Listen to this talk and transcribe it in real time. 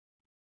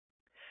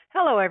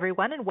Hello,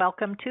 everyone, and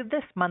welcome to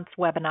this month's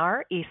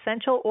webinar,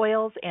 Essential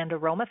Oils and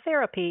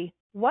Aromatherapy,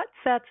 What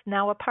Sets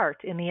Now Apart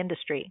in the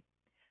Industry.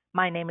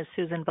 My name is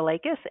Susan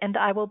Valakis, and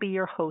I will be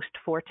your host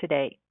for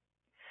today.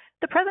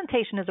 The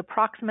presentation is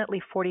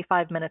approximately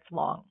 45 minutes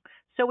long,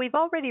 so we've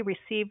already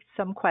received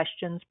some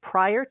questions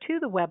prior to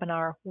the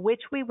webinar,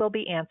 which we will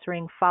be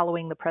answering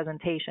following the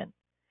presentation.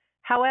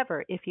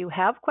 However, if you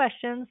have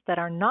questions that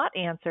are not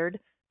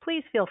answered,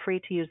 please feel free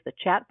to use the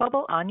chat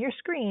bubble on your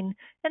screen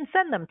and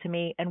send them to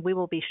me, and we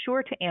will be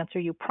sure to answer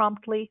you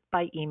promptly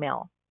by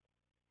email.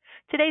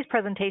 Today's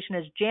presentation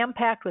is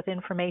jam-packed with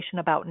information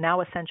about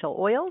Now essential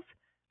oils,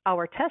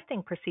 our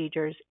testing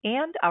procedures,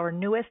 and our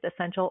newest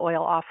essential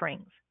oil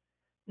offerings.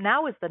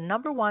 Now is the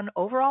 #1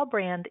 overall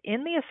brand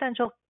in the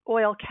essential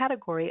oil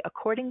category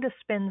according to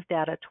SPINS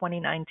Data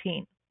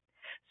 2019.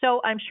 So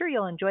I'm sure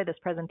you'll enjoy this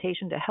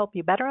presentation to help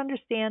you better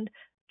understand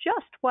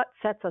just what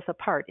sets us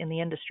apart in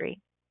the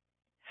industry.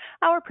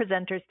 Our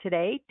presenters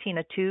today,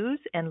 Tina Tews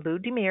and Lou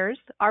DeMers,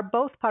 are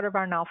both part of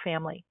our Now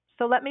family,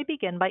 so let me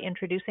begin by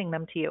introducing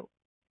them to you.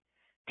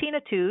 Tina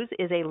Tews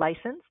is a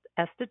licensed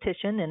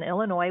esthetician in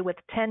Illinois with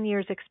 10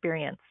 years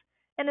experience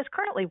and is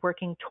currently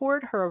working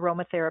toward her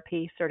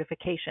aromatherapy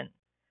certification.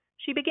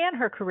 She began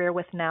her career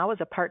with Now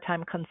as a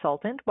part-time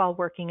consultant while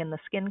working in the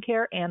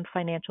skincare and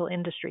financial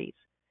industries.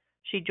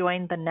 She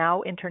joined the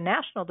Now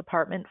International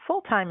Department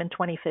full-time in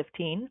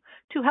 2015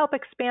 to help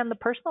expand the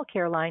personal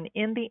care line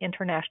in the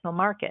international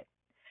market,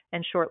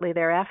 and shortly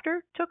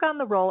thereafter took on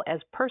the role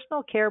as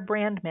personal care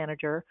brand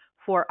manager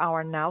for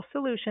our Now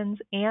Solutions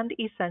and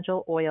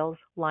Essential Oils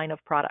line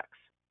of products.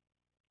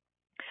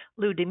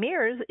 Lou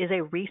DeMers is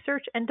a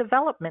research and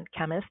development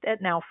chemist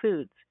at Now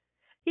Foods.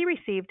 He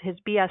received his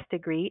BS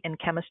degree in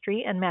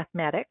chemistry and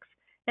mathematics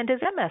and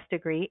his MS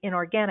degree in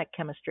organic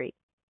chemistry.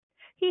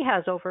 He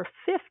has over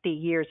 50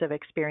 years of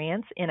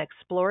experience in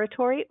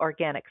exploratory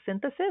organic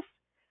synthesis,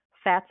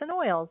 fats and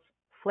oils,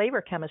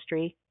 flavor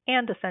chemistry,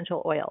 and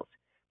essential oils.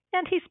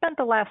 And he spent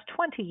the last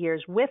 20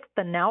 years with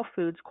the Now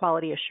Foods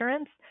quality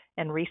assurance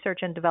and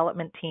research and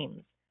development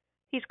teams.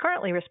 He's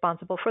currently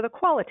responsible for the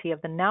quality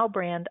of the Now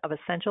brand of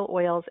essential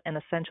oils and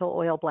essential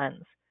oil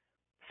blends.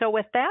 So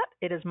with that,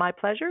 it is my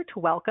pleasure to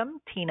welcome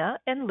Tina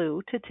and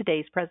Lou to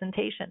today's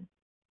presentation.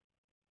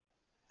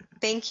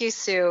 Thank you,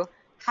 Sue.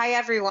 Hi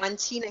everyone,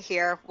 Tina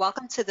here.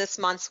 Welcome to this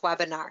month's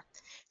webinar.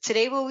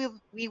 Today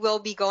we will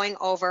be going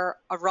over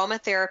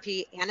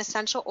aromatherapy and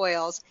essential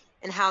oils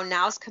and how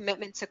Now's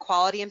commitment to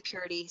quality and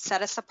purity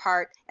set us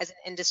apart as an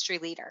industry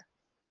leader.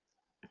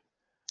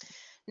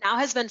 Now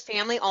has been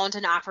family owned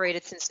and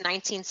operated since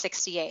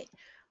 1968.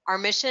 Our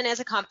mission as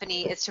a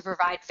company is to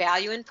provide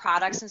value in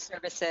products and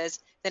services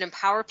that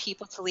empower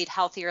people to lead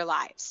healthier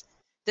lives.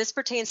 This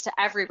pertains to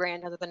every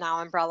brand under the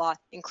Now umbrella,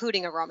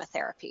 including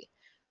aromatherapy.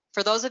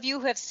 For those of you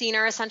who have seen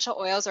our essential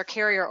oils or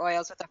carrier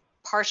oils with a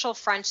partial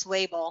French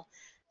label,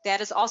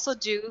 that is also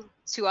due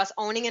to us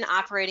owning and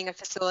operating a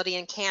facility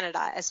in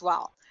Canada as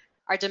well.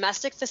 Our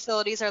domestic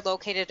facilities are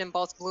located in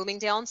both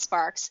Bloomingdale and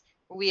Sparks,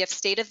 where we have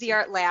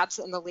state-of-the-art labs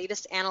and the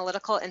latest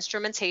analytical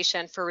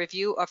instrumentation for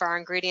review of our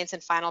ingredients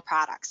and final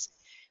products.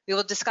 We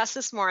will discuss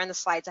this more in the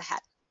slides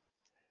ahead.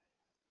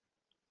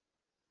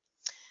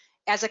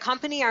 As a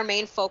company, our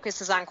main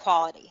focus is on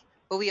quality,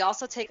 but we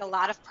also take a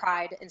lot of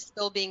pride in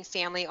still being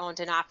family owned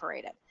and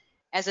operated.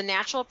 As a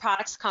natural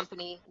products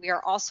company, we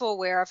are also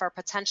aware of our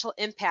potential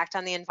impact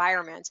on the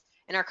environment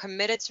and are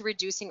committed to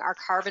reducing our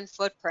carbon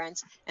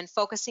footprint and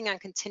focusing on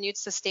continued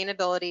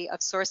sustainability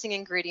of sourcing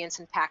ingredients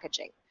and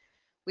packaging.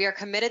 We are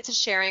committed to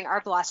sharing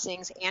our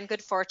blessings and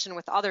good fortune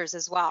with others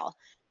as well,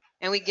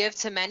 and we give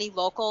to many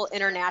local,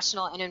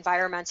 international, and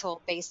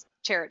environmental-based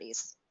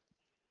charities.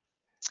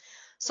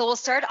 So we'll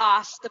start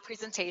off the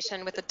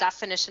presentation with the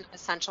definition of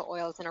essential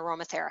oils and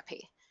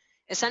aromatherapy.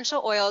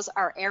 Essential oils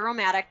are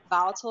aromatic,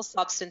 volatile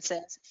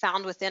substances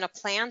found within a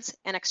plant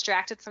and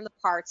extracted from the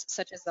parts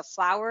such as the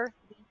flower,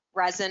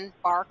 resin,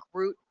 bark,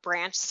 root,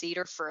 branch, seed,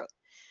 or fruit.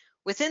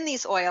 Within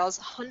these oils,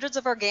 hundreds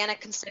of organic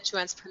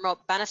constituents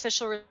promote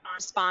beneficial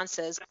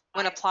responses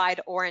when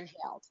applied or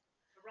inhaled.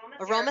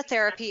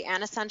 Aromatherapy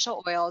and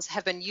essential oils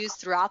have been used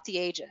throughout the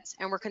ages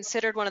and were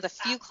considered one of the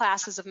few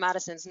classes of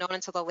medicines known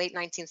until the late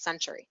 19th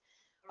century.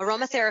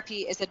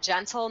 Aromatherapy is a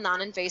gentle,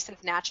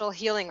 non-invasive natural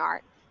healing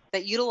art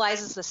that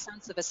utilizes the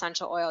scents of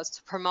essential oils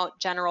to promote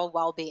general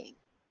well-being.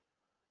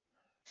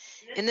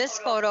 In this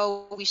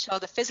photo, we show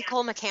the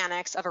physical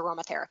mechanics of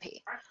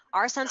aromatherapy.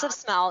 Our sense of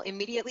smell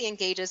immediately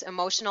engages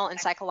emotional and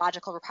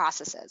psychological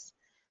processes.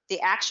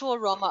 The actual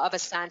aroma of a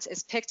scent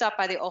is picked up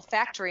by the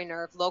olfactory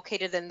nerve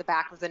located in the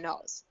back of the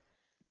nose.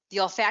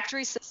 The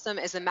olfactory system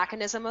is a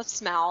mechanism of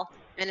smell,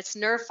 and its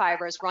nerve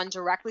fibers run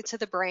directly to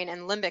the brain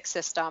and limbic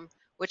system,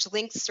 which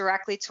links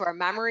directly to our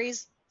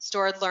memories,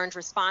 stored learned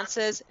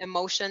responses,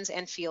 emotions,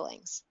 and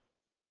feelings.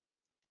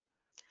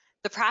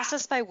 The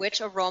process by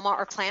which aroma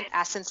or plant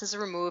essence is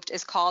removed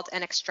is called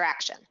an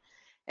extraction.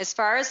 As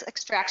far as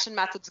extraction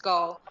methods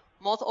go,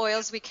 most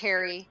oils we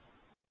carry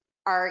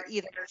are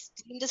either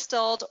steam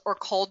distilled or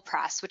cold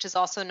pressed, which is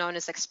also known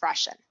as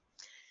expression.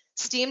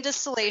 Steam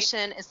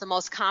distillation is the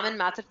most common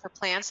method for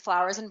plants,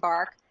 flowers, and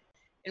bark,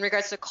 In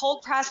regards to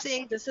cold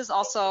pressing, this is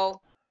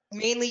also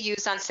mainly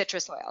used on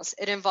citrus oils.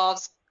 It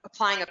involves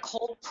applying a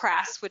cold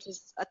press, which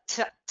is a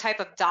type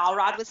of dowel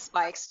rod with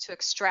spikes to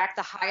extract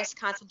the highest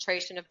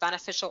concentration of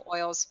beneficial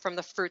oils from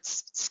the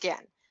fruit's skin.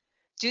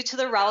 Due to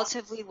the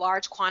relatively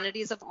large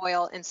quantities of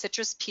oil in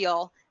citrus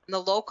peel and the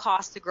low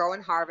cost to grow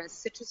and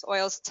harvest, citrus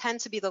oils tend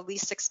to be the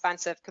least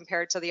expensive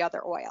compared to the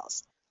other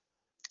oils.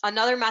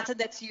 Another method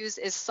that's used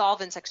is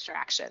solvent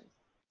extraction.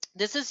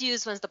 This is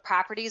used when the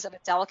properties of a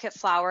delicate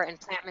flower and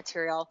plant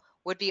material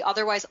would be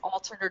otherwise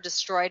altered or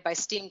destroyed by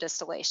steam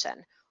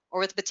distillation,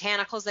 or with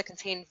botanicals that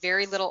contain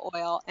very little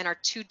oil and are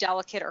too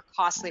delicate or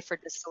costly for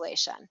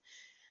distillation.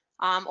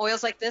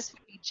 Oils like this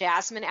would be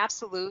jasmine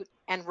absolute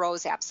and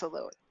rose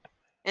absolute.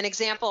 An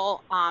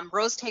example,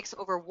 rose takes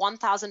over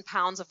 1,000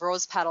 pounds of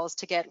rose petals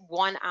to get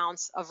 1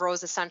 ounce of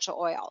rose essential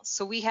oil.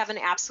 So we have an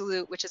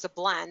absolute, which is a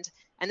blend,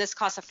 and this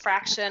costs a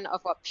fraction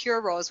of what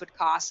pure rose would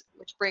cost,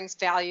 which brings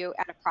value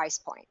at a price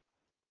point.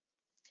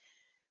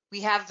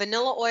 We have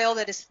vanilla oil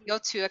that is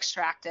CO2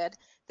 extracted.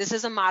 This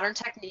is a modern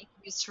technique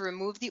used to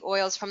remove the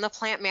oils from the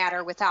plant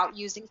matter without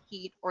using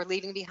heat or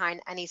leaving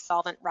behind any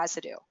solvent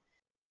residue.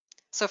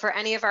 So for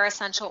any of our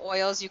essential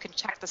oils, you can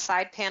check the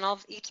side panel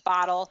of each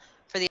bottle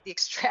for the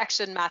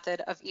extraction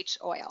method of each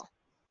oil.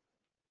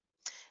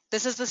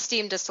 This is the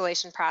steam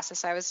distillation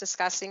process I was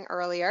discussing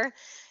earlier.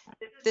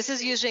 This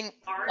is using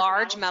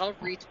large metal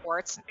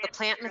retorts. The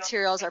plant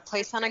materials are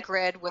placed on a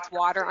grid with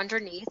water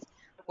underneath.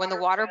 When the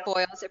water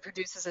boils, it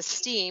produces a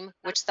steam,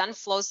 which then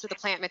flows through the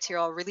plant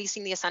material,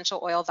 releasing the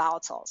essential oil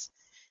volatiles.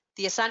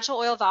 The essential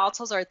oil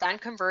volatiles are then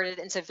converted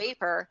into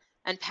vapor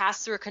and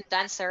passed through a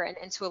condenser and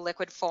into a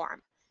liquid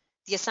form.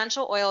 The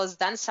essential oil is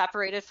then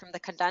separated from the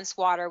condensed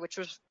water, which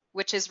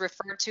is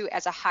referred to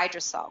as a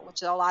hydrosol,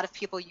 which a lot of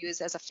people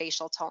use as a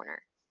facial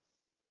toner.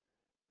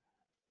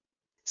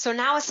 So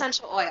now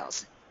essential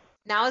oils.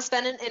 Now has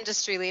been an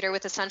industry leader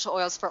with essential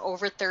oils for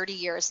over 30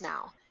 years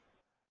now.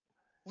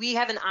 We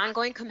have an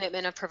ongoing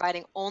commitment of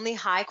providing only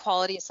high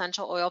quality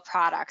essential oil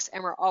products,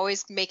 and we're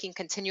always making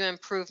continual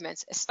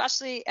improvements,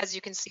 especially as you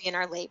can see in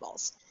our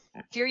labels.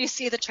 Here you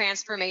see the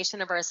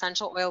transformation of our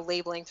essential oil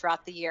labeling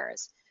throughout the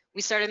years.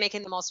 We started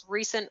making the most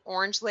recent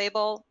orange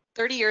label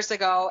 30 years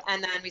ago,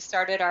 and then we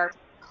started our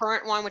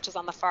current one, which is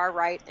on the far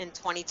right, in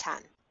 2010.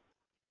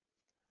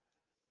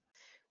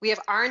 We have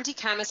R&D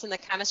chemists in the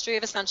chemistry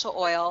of essential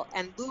oil,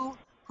 and Lou,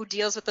 who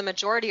deals with the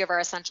majority of our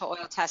essential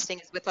oil testing,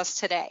 is with us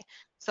today.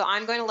 So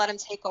I'm going to let him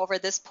take over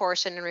this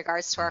portion in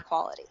regards to our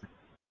quality.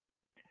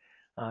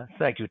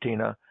 Thank you,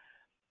 Tina.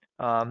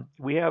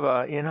 We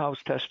have in-house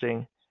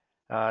testing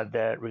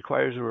that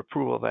requires the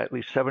approval of at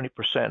least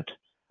 70%,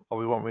 or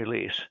we won't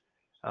release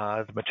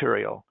the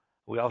material.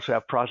 We also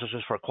have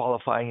processes for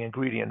qualifying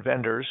ingredient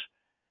vendors.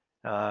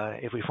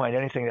 If we find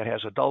anything that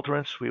has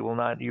adulterants, we will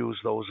not use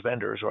those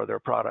vendors or their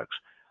products.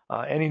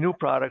 Any new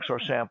products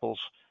or samples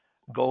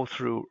go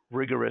through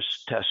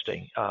rigorous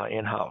testing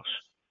in-house.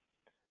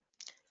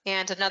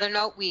 And another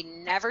note, we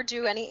never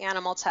do any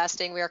animal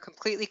testing. We are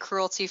completely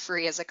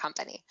cruelty-free as a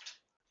company.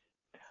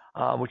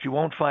 What you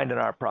won't find in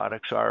our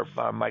products are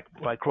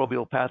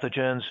microbial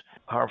pathogens,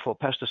 harmful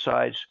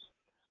pesticides.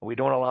 We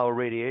don't allow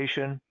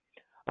irradiation,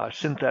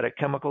 synthetic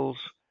chemicals,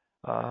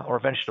 or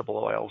vegetable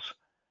oils.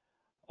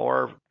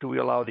 Or do we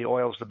allow the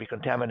oils to be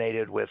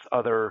contaminated with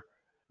other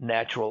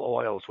natural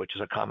oils, which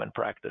is a common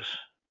practice?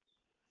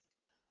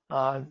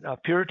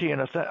 Purity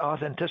and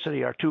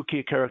authenticity are two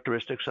key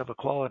characteristics of a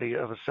quality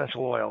of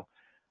essential oil.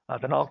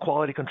 The null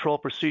quality control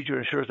procedure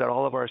ensures that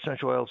all of our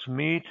essential oils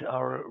meet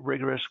our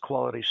rigorous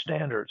quality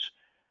standards.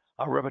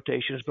 Our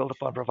reputation is built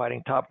upon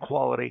providing top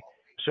quality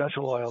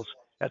essential oils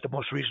at the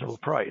most reasonable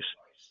price.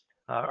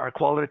 Our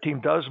quality team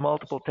does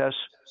multiple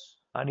tests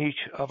on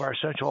each of our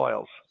essential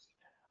oils.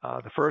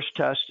 The first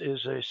test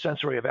is a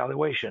sensory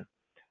evaluation.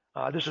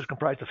 This is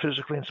comprised of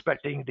physically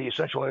inspecting the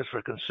essential oils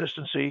for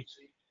consistency,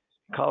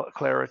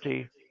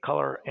 clarity,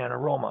 color, and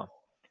aroma.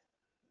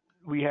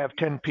 We have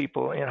 10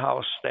 people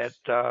in-house that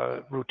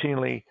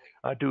routinely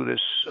do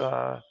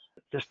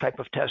this type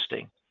of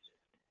testing.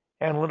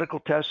 Analytical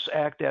tests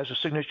act as a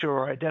signature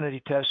or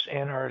identity test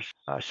and are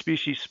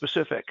species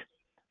specific.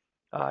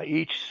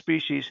 Each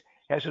species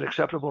has an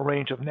acceptable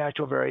range of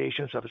natural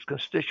variations of its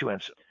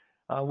constituents.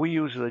 We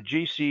use the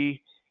GC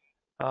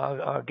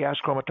gas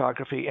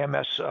chromatography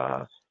MS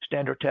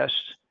standard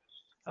tests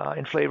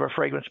in flavor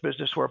fragrance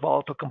business, where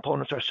volatile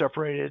components are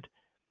separated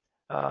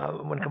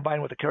when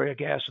combined with the carrier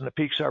gas, and the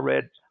peaks are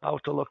read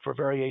out to look for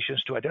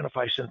variations to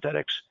identify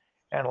synthetics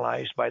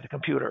analyzed by the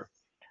computer.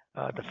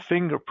 The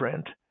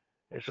fingerprint,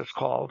 as it's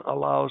called,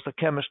 allows the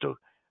chemist to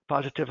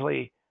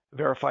positively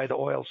verify the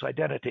oil's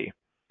identity.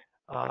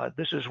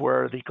 This is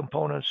where the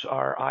components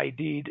are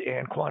ID'd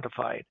and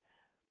quantified.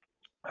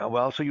 We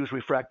also use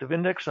refractive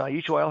index.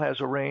 Each oil has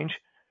a range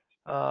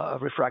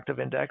of refractive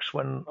index.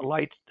 When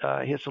light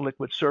hits a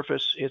liquid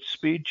surface, its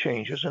speed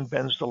changes and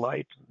bends the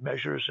light,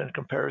 measures and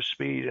compares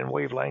speed and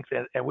wavelength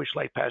at which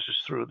light passes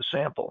through the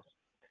sample.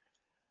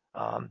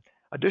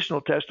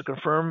 Additional tests to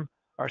confirm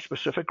are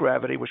specific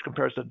gravity, which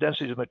compares the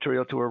density of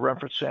material to a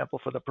reference sample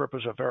for the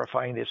purpose of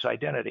verifying its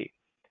identity.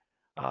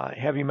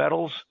 Heavy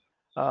metals,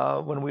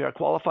 when we are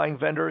qualifying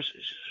vendors,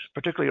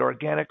 particularly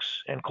organics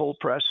and cold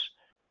press,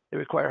 they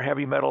require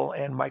heavy metal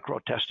and micro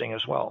testing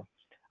as well.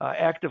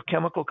 Active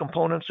chemical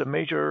components and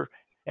major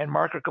and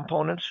marker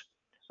components.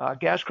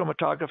 Gas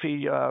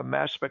chromatography,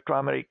 mass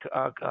spectrometry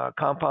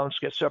compounds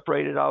get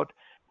separated out.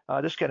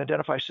 This can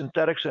identify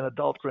synthetics and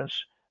adulterants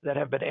that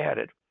have been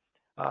added.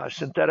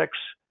 Synthetics,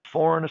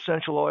 foreign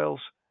essential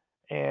oils,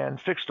 and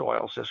fixed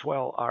oils as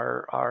well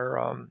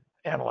are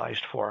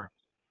analyzed for.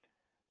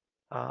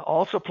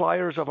 All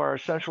suppliers of our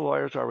essential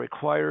oils are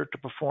required to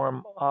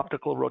perform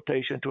optical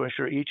rotation to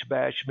ensure each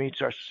batch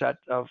meets our set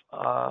of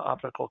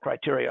optical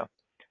criteria.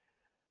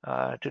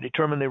 To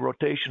determine the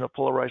rotation of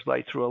polarized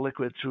light through a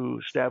liquid to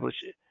establish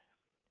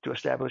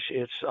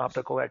its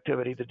optical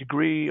activity. The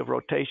degree of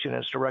rotation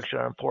and its direction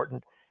are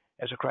important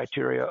as a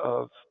criteria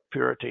of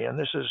purity, and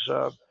this is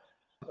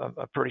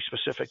a pretty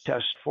specific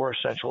test for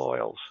essential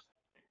oils.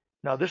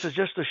 Now, this is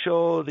just to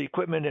show the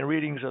equipment and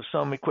readings of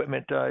some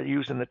equipment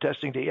used in the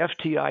testing. The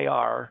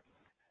FTIR,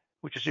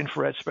 which is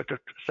infrared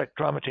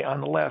spectrometry on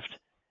the left,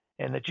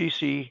 and the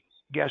GC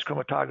gas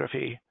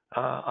chromatography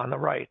on the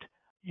right.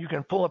 You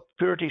can pull up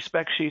purity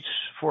spec sheets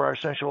for our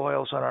essential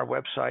oils on our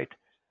website.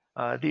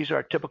 These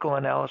are typical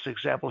analysis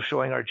examples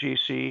showing our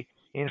GC,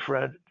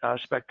 infrared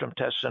spectrum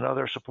tests, and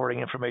other supporting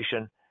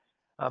information.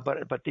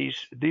 But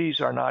these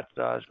are not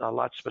a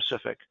lot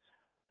specific.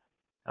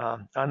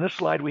 On this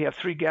slide, we have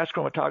 3 gas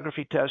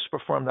chromatography tests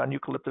performed on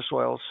eucalyptus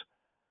oils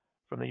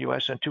from the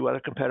U.S. and 2 other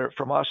competitors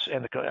from us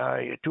and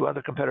the 2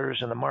 other competitors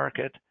in the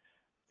market.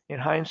 In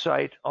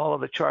hindsight, all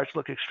of the charts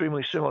look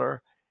extremely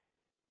similar,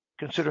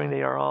 considering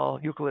they are all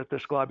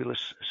Eucalyptus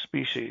globulus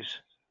species.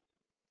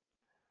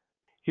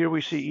 Here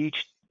we see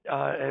each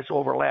as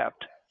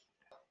overlapped.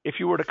 If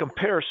you were to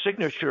compare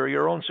signature,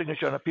 your own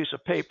signature on a piece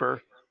of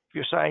paper, if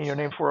you sign your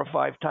name 4 or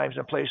 5 times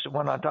and place it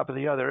one on top of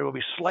the other, it will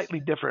be slightly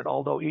different,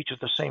 although each is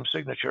the same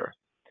signature.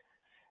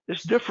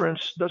 This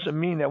difference doesn't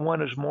mean that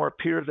one is more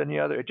pure than the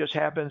other. It just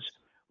happens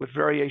with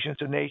variations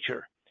in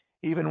nature.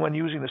 Even when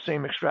using the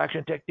same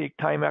extraction technique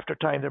time after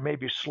time, there may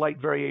be slight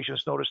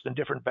variations noticed in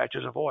different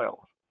batches of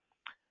oil.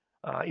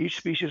 Each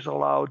species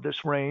allowed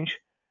this range,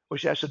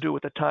 which has to do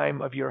with the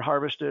time of year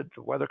harvested,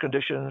 the weather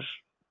conditions,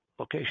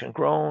 location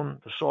grown,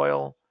 the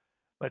soil,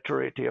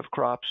 maturity of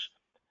crops,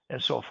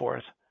 and so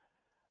forth.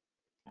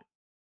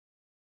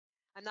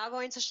 I'm now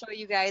going to show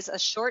you guys a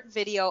short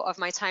video of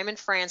my time in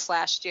France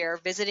last year,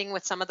 visiting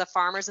with some of the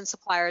farmers and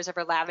suppliers of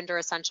our lavender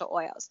essential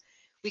oils.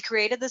 We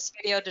created this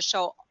video to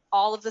show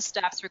all of the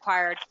steps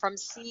required from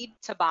seed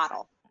to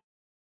bottle.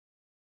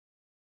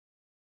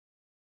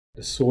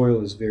 The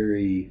soil is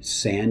very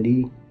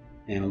sandy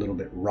and a little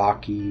bit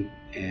rocky,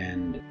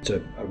 and it's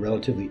a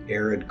relatively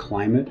arid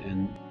climate,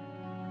 and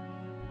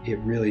it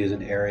really is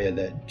an area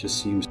that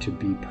just seems to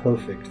be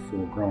perfect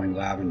for growing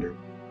lavender.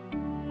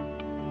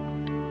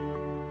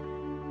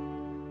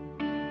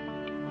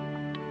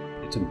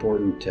 It's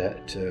important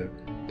to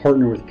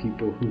partner with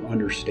people who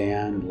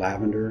understand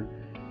lavender,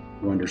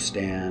 who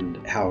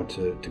understand how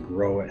to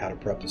grow it, how to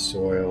prep the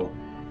soil,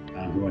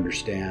 who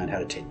understand how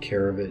to take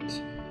care of it.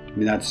 I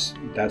mean,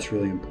 that's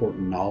really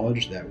important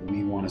knowledge that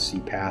we want to see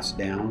passed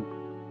down.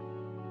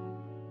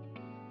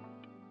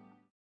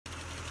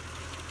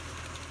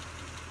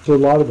 So a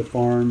lot of the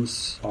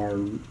farms are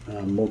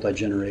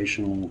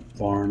multi-generational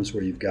farms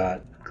where you've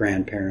got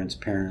grandparents,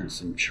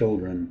 parents, and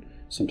children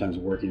sometimes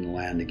working the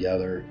land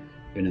together,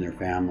 been in their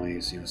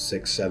families,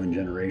 6, 7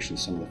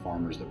 generations, some of the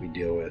farmers that we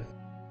deal with.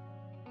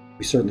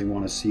 We certainly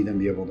want to see them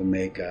be able to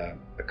make a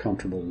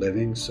comfortable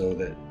living so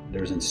that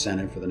there's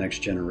incentive for the next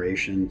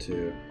generation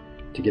to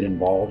get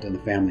involved in the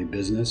family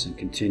business and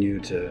continue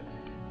to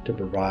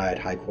provide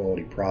high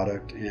quality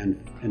product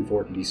and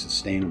for it to be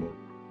sustainable.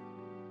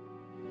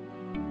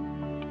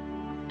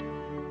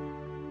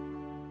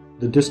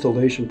 The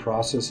distillation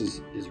process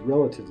is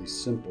relatively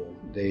simple.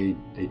 They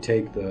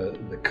take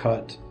the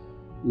cut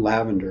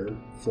lavender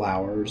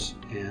flowers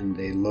and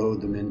they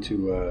load them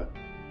into a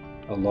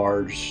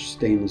large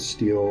stainless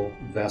steel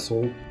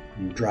vessel.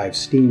 You drive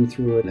steam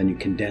through it, then you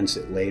condense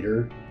it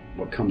later.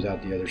 What comes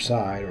out the other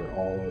side are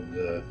all of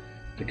the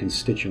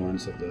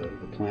constituents of the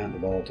plant, the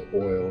volatile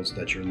oils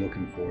that you're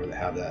looking for that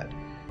have that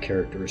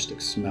characteristic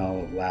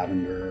smell of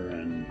lavender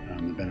and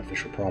the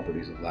beneficial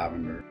properties of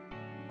lavender.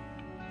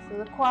 So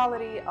the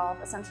quality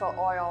of essential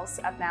oils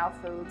at Now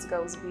Foods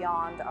goes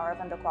beyond our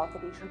vendor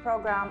qualification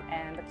program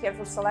and the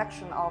careful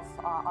selection of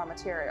our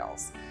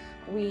materials.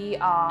 We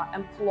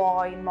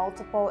employ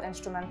multiple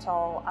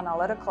instrumental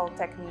analytical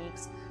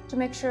techniques to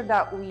make sure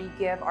that we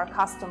give our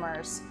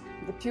customers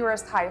the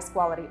purest, highest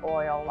quality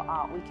oil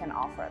we can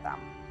offer them.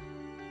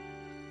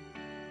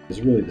 It's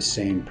really the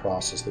same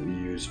process that we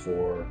use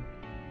for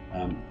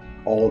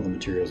all of the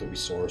materials that we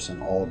source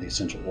and all of the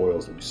essential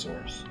oils that we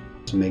source.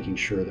 So making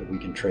sure that we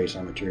can trace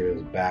our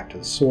materials back to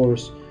the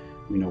source,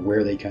 we know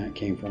where they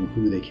came from,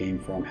 who they came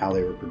from, how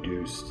they were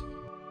produced.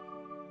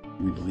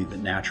 We believe that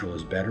natural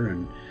is better,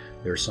 and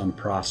there are some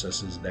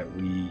processes that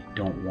we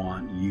don't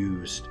want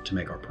used to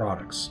make our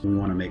products. We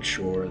want to make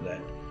sure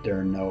that there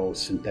are no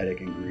synthetic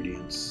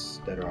ingredients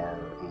that are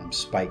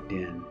spiked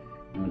in.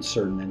 In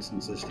certain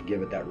instances, to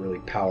give it that really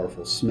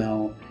powerful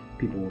smell,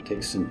 people will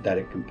take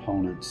synthetic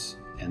components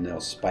and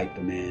they'll spike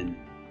them in.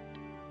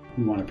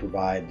 We want to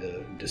provide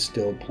the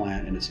distilled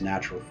plant in its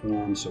natural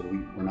form, so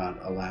we're not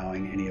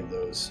allowing any of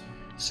those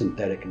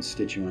synthetic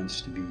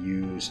constituents to be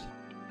used.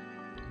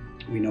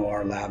 We know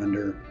our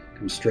lavender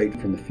comes straight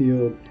from the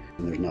field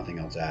and there's nothing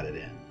else added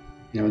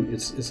in.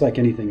 It's like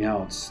anything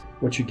else.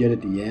 What you get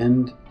at the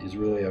end is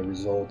really a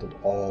result of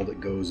all that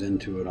goes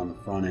into it on the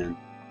front end.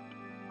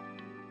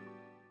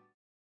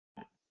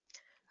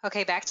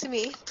 Okay, back to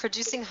me.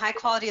 Producing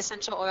high-quality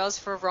essential oils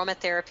for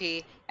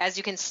aromatherapy, as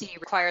you can see,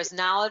 requires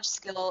knowledge,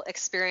 skill,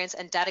 experience,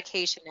 and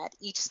dedication at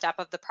each step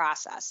of the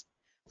process,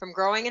 from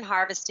growing and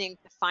harvesting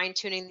to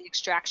fine-tuning the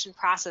extraction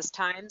process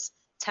times,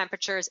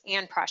 temperatures,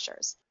 and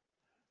pressures.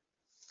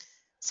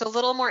 So a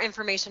little more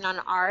information on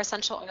our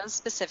essential oils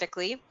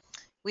specifically.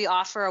 We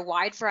offer a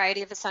wide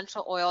variety of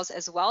essential oils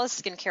as well as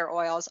skincare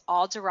oils,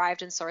 all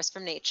derived and sourced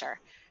from nature.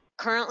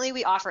 Currently,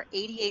 we offer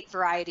 88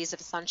 varieties of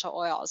essential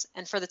oils,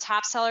 and for the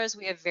top sellers,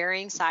 we have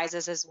varying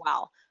sizes as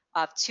well,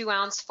 of 2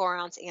 ounce, 4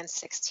 ounce, and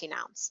 16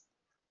 ounce.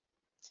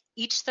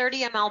 Each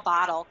 30 ml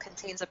bottle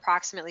contains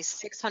approximately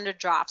 600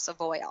 drops of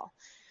oil.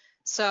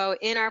 So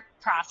in our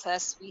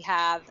process, we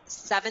have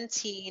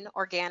 17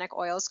 organic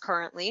oils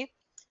currently.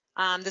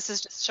 This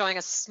is just showing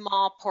a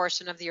small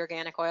portion of the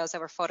organic oils that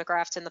were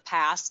photographed in the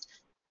past.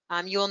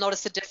 You will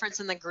notice the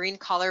difference in the green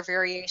color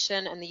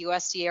variation and the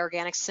USDA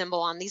organic symbol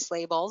on these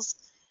labels.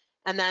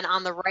 And then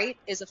on the right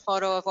is a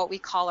photo of what we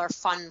call our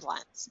fun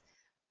blends.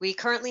 We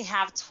currently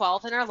have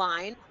 12 in our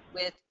line,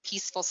 with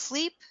Peaceful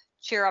Sleep,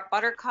 Cheer Up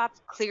Buttercup,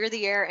 Clear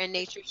the Air, and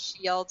Nature's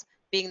Shield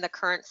being the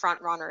current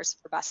front runners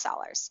for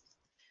bestsellers.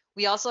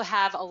 We also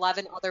have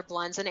 11 other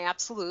blends and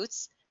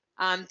absolutes.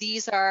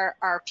 These are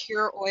our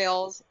pure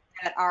oils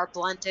that are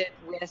blended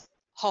with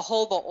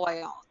jojoba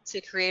oil to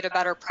create a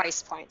better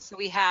price point. So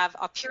we have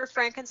a pure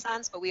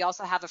frankincense, but we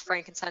also have a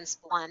frankincense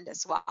blend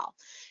as well.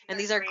 And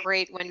these are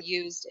great when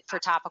used for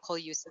topical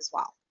use as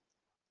well.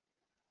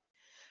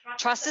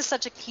 Trust is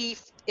such a key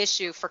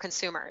issue for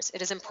consumers.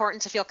 It is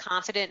important to feel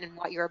confident in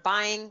what you're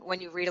buying when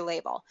you read a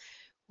label.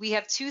 We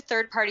have 2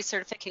 third-party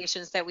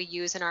certifications that we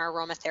use in our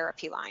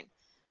aromatherapy line.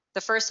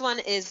 The first one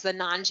is the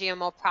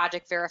non-GMO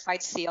Project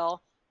Verified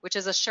Seal, which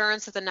is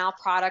assurance that the now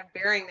product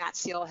bearing that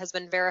seal has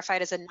been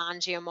verified as a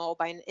non-GMO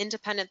by an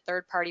independent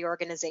third-party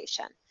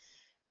organization.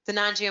 The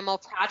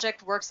non-GMO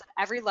project works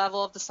at every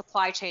level of the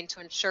supply chain to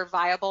ensure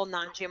viable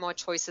non-GMO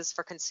choices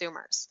for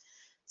consumers.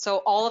 So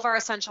all of our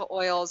essential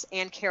oils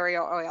and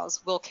carrier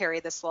oils will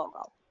carry this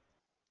logo.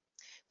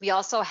 We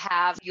also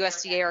have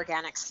USDA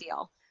Organic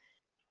Seal.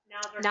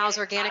 Now's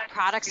organic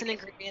products and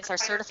ingredients are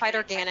certified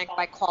organic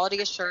by Quality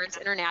Assurance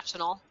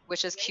International,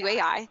 which is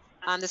QAI.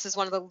 This is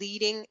one of the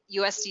leading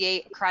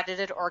USDA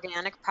accredited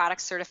organic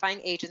product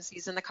certifying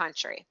agencies in the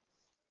country.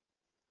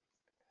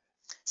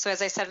 So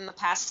as I said in the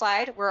past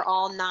slide, we're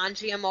all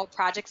non-GMO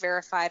project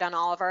verified on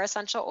all of our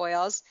essential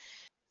oils.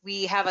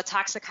 We have a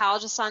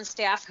toxicologist on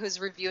staff who's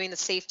reviewing the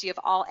safety of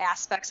all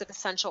aspects of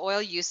essential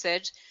oil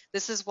usage.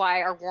 This is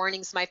why our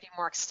warnings might be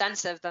more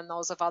extensive than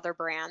those of other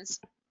brands.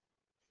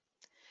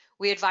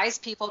 We advise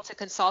people to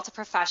consult a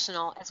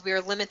professional as we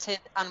are limited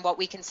on what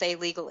we can say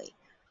legally.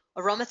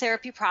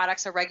 Aromatherapy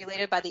products are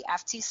regulated by the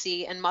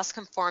FTC and must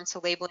conform to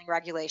labeling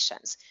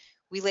regulations.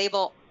 We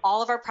label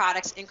all of our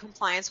products in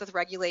compliance with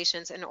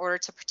regulations in order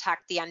to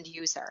protect the end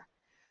user.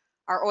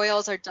 Our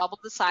oils are double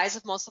the size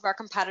of most of our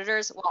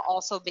competitors while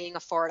also being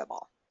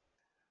affordable.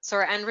 So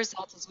our end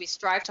result is we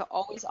strive to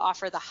always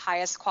offer the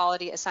highest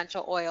quality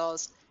essential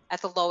oils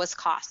at the lowest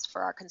cost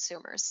for our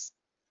consumers.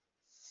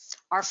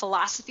 Our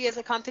philosophy as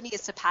a company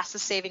is to pass the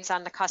savings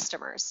on to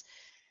customers.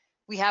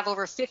 We have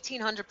over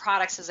 1,500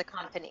 products as a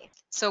company.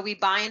 So we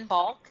buy in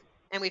bulk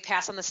and we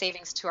pass on the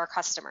savings to our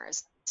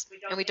customers.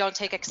 And we don't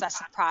take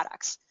excessive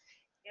products.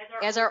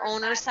 As our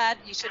owner said,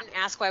 you shouldn't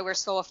ask why we're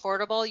so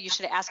affordable. You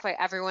should ask why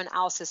everyone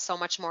else is so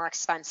much more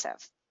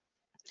expensive.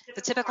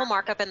 The typical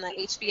markup in the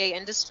HBA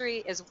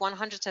industry is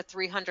 100 to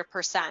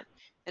 300%,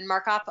 and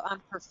markup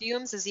on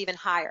perfumes is even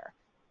higher.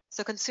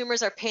 So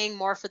consumers are paying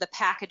more for the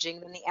packaging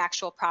than the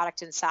actual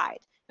product inside,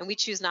 and we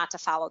choose not to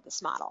follow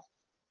this model.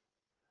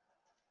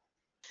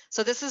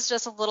 So this is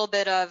just a little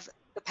bit of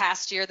the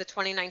past year, the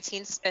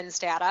 2019 SPINS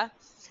data.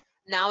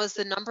 Now is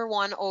the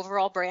 #1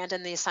 overall brand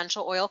in the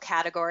essential oil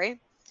category.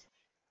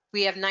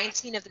 We have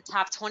 19 of the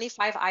top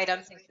 25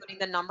 items, including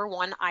the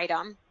 #1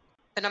 item.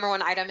 The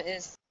 #1 item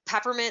is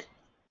peppermint,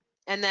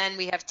 and then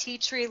we have tea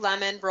tree,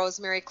 lemon,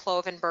 rosemary,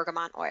 clove, and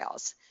bergamot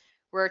oils.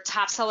 We're a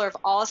top seller of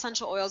all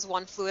essential oils,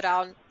 1 fluid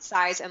ounce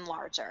size and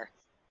larger.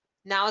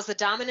 Now is the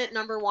dominant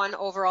 #1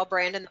 overall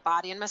brand in the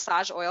body and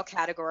massage oil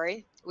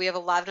category. We have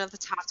 11 of the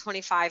top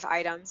 25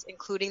 items,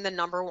 including the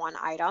 #1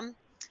 item.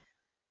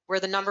 We're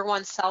the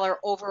 #1 seller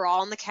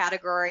overall in the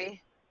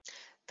category.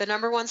 The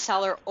 #1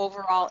 seller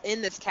overall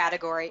in this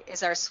category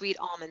is our sweet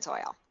almond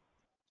oil.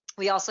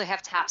 We also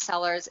have top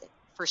sellers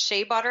for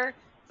shea butter,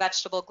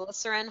 vegetable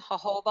glycerin,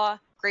 jojoba,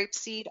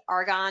 grapeseed,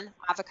 argan,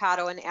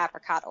 avocado, and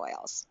apricot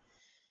oils.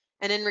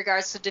 And in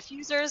regards to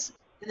diffusers,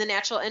 In the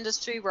natural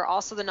industry, we're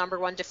also the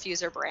 #1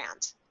 diffuser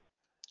brand.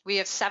 We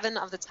have 7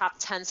 of the top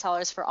 10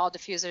 sellers for all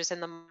diffusers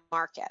in the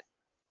market.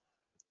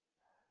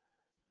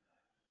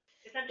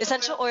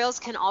 Essential oils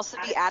can also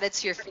be added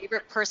to your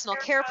favorite personal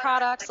care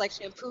products like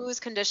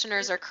shampoos,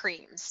 conditioners, or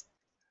creams.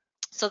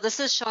 So this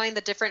is showing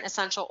the different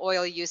essential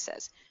oil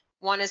uses.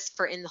 One is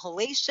for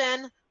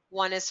inhalation,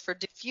 one is for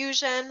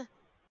diffusion.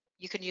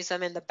 You can use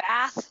them in the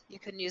bath, you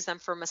can use them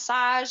for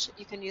massage,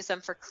 you can use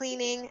them for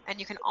cleaning, and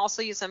you can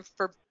also use them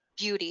for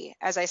beauty,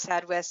 as I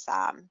said, with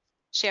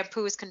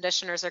shampoos,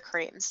 conditioners, or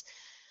creams.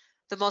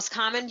 The most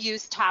common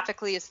use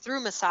topically is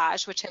through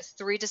massage, which has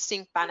 3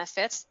 distinct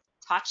benefits: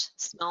 touch,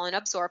 smell, and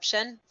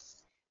absorption.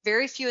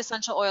 Very few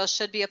essential oils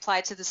should be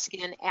applied to the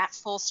skin at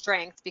full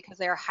strength because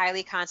they are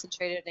highly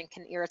concentrated and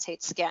can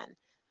irritate skin.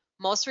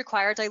 Most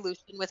require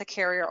dilution with a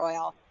carrier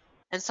oil,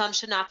 and some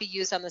should not be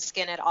used on the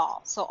skin at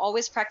all. So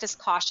always practice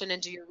caution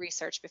and do your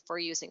research before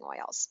using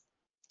oils.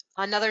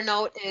 Another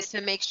note is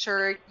to make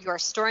sure you are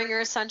storing your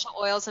essential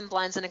oils and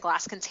blends in a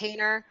glass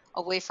container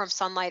away from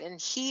sunlight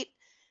and heat.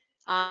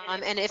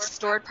 And if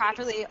stored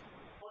properly,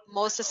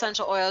 most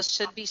essential oils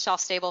should be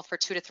shelf stable for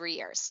 2 to 3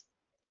 years.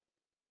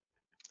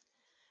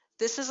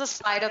 This is a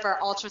slide of our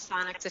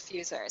ultrasonic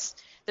diffusers.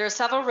 There are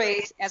several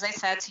ways, as I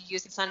said, to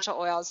use essential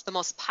oils. The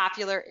most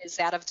popular is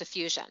that of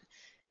diffusion.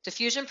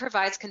 Diffusion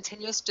provides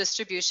continuous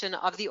distribution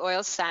of the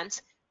oil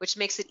scent, which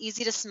makes it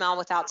easy to smell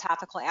without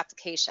topical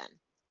application.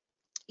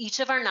 Each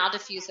of our now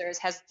diffusers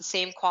has the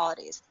same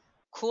qualities: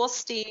 cool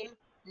steam,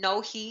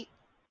 no heat,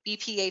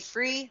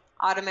 BPA-free,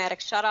 automatic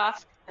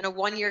shutoff, and a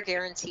 1-year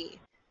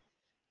guarantee.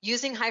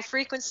 Using high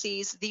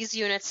frequencies, these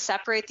units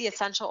separate the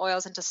essential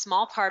oils into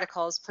small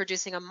particles,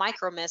 producing a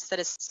micromist that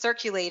is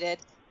circulated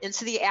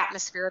into the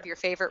atmosphere of your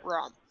favorite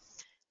room.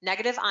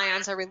 Negative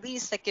ions are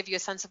released that give you a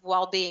sense of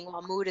well-being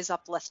while mood is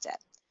uplifted.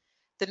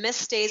 The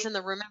mist stays in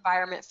the room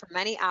environment for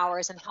many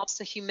hours and helps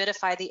to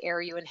humidify the air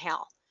you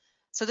inhale.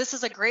 So this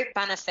is a great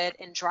benefit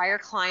in drier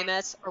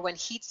climates or when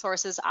heat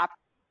sources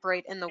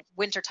operate in the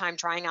wintertime,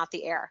 drying out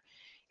the air.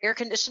 Air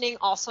conditioning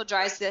also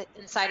dries the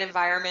inside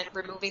environment,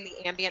 removing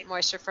the ambient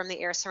moisture from the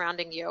air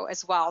surrounding you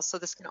as well, so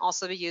this can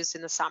also be used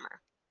in the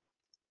summer.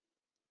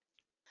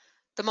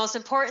 The most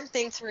important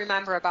thing to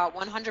remember about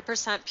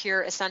 100%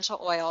 pure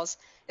essential oils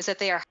is that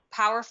they are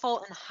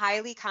powerful and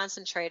highly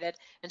concentrated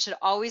and should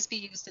always be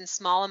used in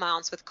small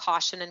amounts with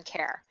caution and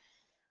care.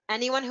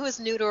 Anyone who is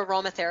new to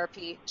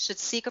aromatherapy should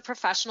seek a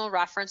professional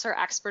reference or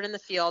expert in the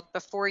field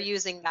before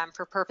using them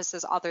for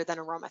purposes other than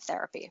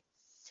aromatherapy.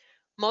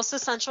 Most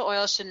essential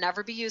oils should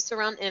never be used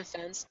around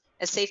infants,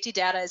 as safety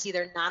data is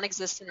either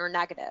non-existent or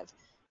negative,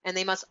 and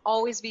they must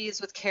always be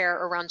used with care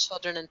around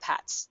children and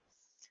pets.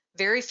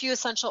 Very few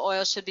essential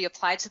oils should be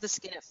applied to the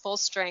skin at full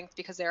strength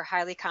because they are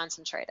highly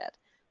concentrated.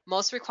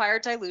 Most require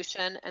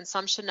dilution, and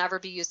some should never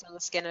be used on the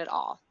skin at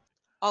all.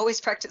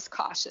 Always practice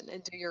caution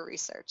and do your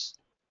research.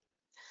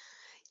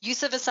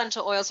 Use of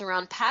essential oils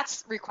around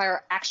pets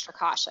require extra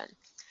caution.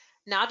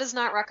 Now does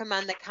not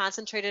recommend that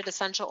concentrated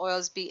essential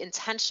oils be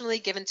intentionally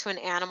given to an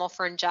animal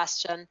for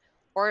ingestion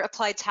or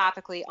applied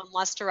topically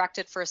unless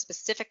directed for a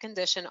specific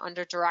condition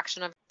under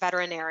direction of a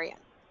veterinarian.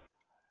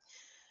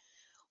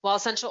 While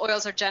essential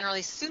oils are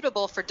generally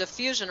suitable for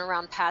diffusion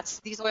around pets,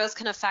 these oils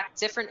can affect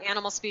different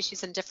animal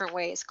species in different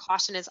ways.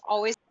 Caution is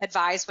always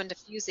advised when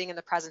diffusing in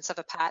the presence of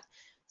a pet.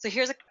 So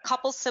here's a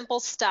couple simple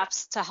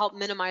steps to help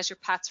minimize your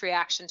pet's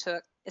reaction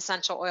to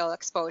essential oil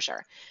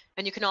exposure.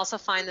 And you can also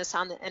find this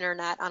on the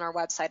internet on our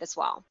website as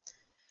well.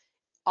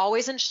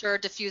 Always ensure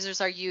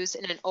diffusers are used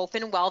in an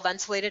open,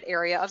 well-ventilated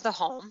area of the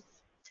home.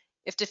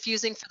 If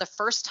diffusing for the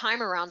first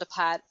time around a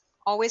pet,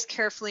 always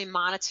carefully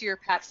monitor your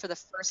pet for the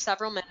first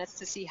several minutes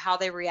to see how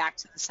they react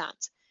to the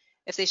scent.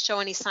 If they show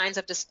any signs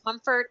of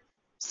discomfort,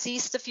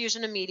 cease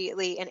diffusion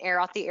immediately and air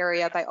out the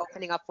area by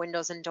opening up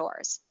windows and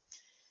doors.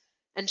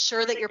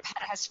 Ensure that your pet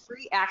has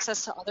free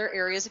access to other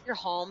areas of your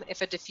home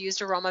if a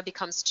diffused aroma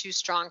becomes too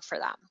strong for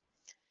them.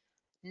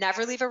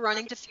 Never leave a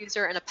running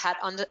diffuser and a pet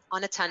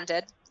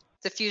unattended.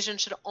 Diffusion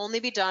should only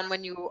be done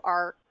when you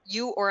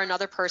or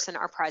another person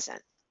are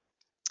present.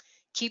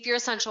 Keep your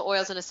essential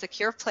oils in a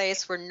secure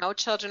place where no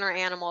children or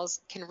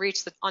animals can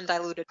reach the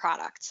undiluted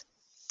product.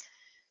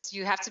 So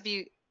you have to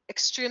be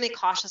extremely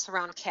cautious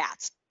around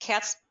cats.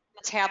 Cats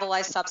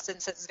metabolize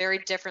substances very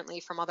differently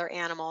from other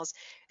animals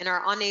and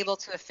are unable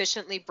to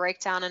efficiently break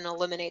down and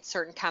eliminate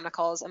certain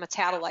chemicals and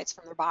metabolites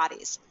from their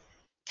bodies.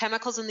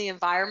 Chemicals in the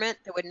environment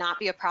that would not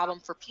be a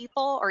problem for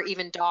people or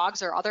even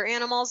dogs or other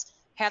animals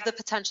have the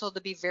potential to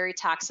be very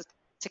toxic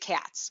to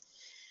cats.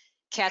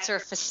 Cats are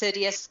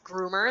fastidious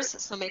groomers,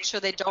 so make sure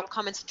they don't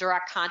come into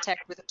direct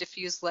contact with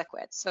diffused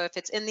liquid. So if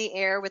it's in the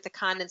air with the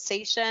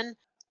condensation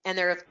and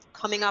they're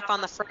coming up on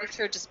the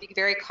furniture, just be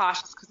very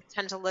cautious because they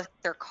tend to lick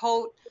their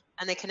coat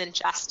and they can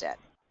ingest it.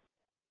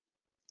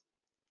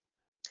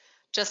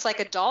 Just like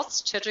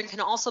adults, children can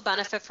also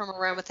benefit from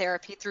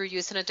aromatherapy through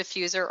use in a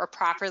diffuser or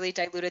properly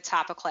diluted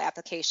topical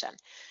application.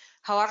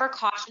 However,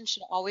 caution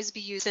should always be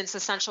used since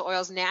essential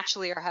oils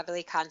naturally are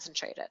heavily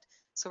concentrated.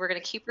 So we're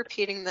going to keep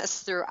repeating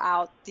this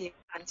throughout the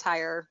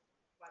entire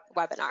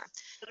webinar.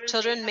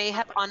 Children may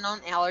have unknown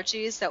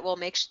allergies that will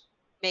make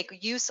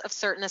use of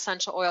certain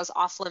essential oils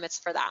off limits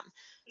for them.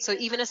 So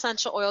even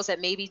essential oils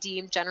that may be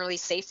deemed generally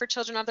safe for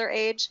children of their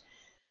age,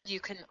 you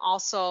can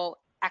also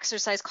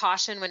exercise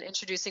caution when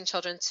introducing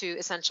children to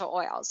essential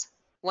oils.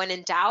 When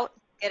in doubt,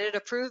 get it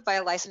approved by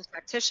a licensed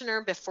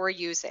practitioner before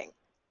using.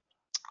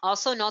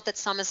 Also note that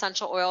some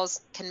essential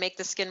oils can make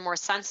the skin more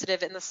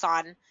sensitive in the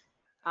sun,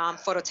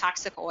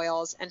 phototoxic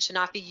oils, and should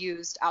not be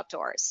used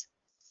outdoors.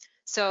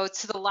 So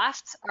to the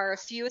left are a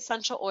few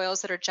essential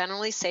oils that are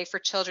generally safe for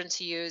children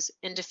to use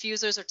in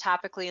diffusers or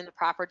topically in the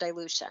proper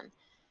dilution.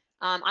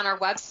 On our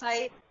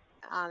website,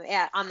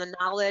 on the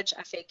knowledge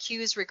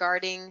FAQs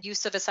regarding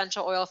use of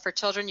essential oil for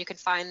children, you can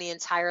find the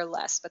entire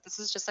list, but this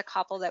is just a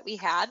couple that we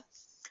had.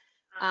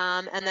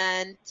 And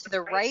then to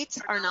the right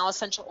are now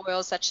essential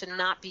oils that should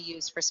not be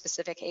used for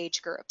specific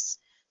age groups.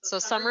 So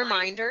some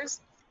reminders: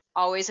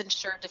 always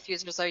ensure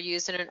diffusers are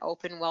used in an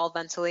open,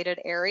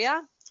 well-ventilated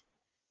area.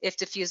 If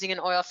diffusing an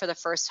oil for the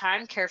first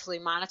time, carefully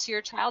monitor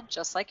your child,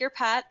 just like your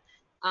pet,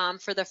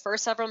 for the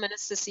first several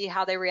minutes to see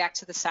how they react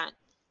to the scent.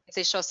 If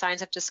they show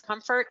signs of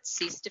discomfort,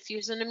 cease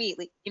diffusing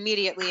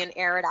immediately and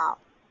air it out.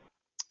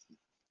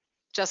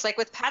 Just like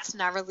with pets,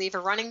 never leave a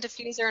running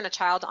diffuser and a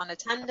child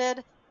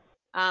unattended.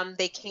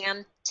 They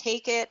can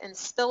take it and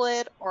spill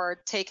it, or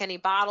take any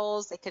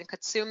bottles. They can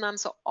consume them,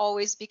 so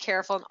always be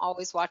careful and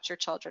always watch your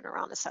children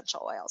around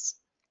essential oils.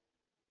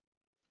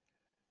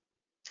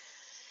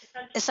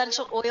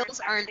 Essential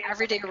oils are an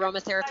everyday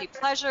aromatherapy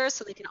pleasure,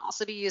 so they can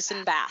also be used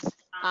in bath.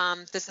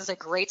 This is a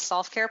great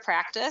self-care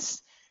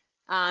practice.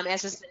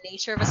 As is the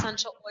nature of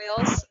essential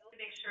oils,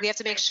 we have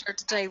to make sure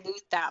to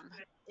dilute them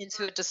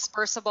into a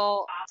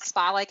dispersible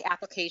spa-like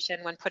application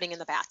when putting in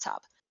the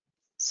bathtub.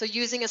 So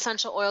using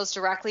essential oils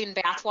directly in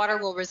bath water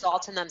will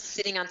result in them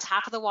sitting on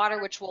top of the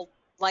water, which will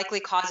likely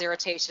cause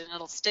irritation.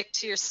 It'll stick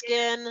to your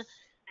skin,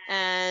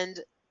 and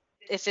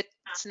if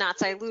it's not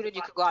diluted,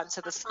 you could go out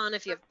into the sun.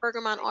 If you have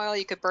bergamot oil,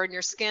 you could burn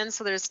your skin.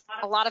 So there's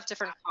a lot of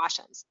different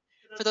cautions.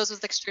 For those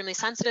with extremely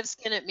sensitive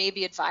skin, it may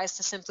be advised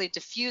to simply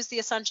diffuse the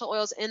essential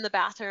oils in the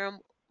bathroom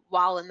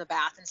while in the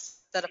bath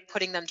instead of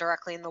putting them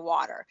directly in the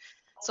water.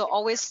 So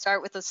always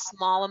start with a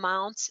small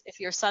amount if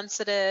you're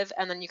sensitive,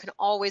 and then you can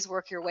always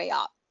work your way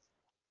up.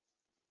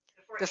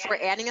 Before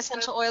adding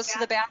essential oils to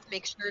the bath,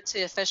 make sure to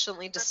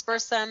efficiently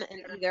disperse them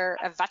in either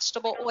a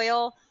vegetable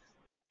oil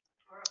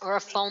or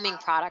a foaming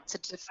product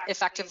to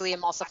effectively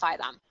emulsify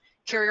them.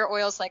 Carrier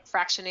oils like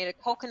fractionated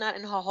coconut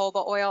and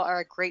jojoba oil are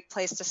a great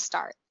place to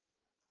start.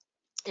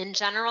 In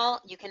general,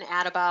 you can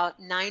add about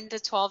 9 to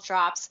 12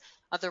 drops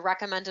of the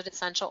recommended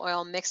essential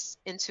oil mixed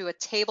into a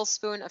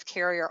tablespoon of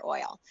carrier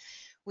oil.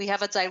 We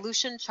have a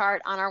dilution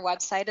chart on our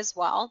website as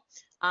well.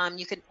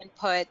 You can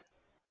input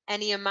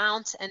any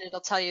amount, and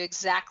it'll tell you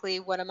exactly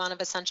what amount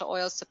of essential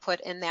oils to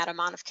put in that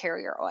amount of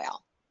carrier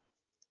oil.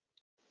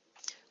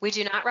 We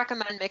do not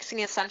recommend mixing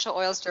essential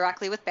oils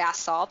directly with bath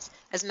salts,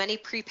 as many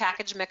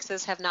prepackaged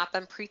mixes have not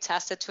been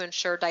pre-tested to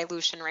ensure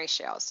dilution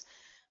ratios.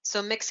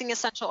 So mixing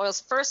essential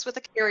oils first with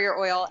the carrier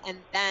oil and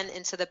then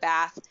into the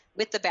bath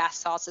with the bath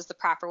salts is the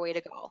proper way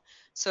to go.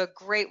 So a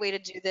great way to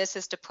do this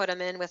is to put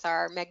them in with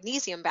our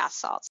magnesium bath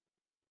salts.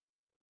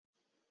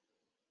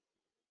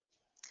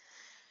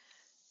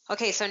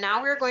 Okay, so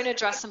now we're going to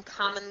address some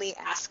commonly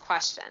asked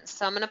questions.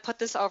 So I'm going to put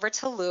this over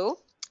to Lou.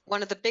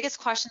 One of the biggest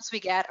questions we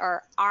get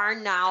are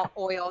now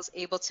oils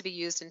able to be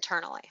used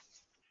internally?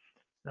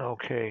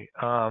 Okay,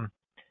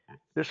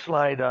 this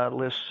slide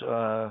lists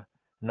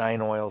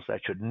 9 oils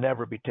that should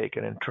never be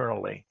taken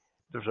internally.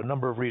 There's a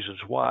number of reasons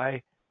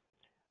why.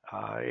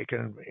 It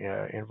can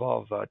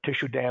involve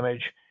tissue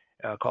damage,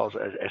 cause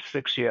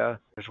asphyxia,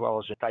 as well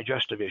as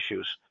digestive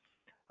issues.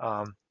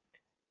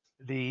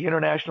 The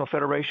International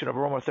Federation of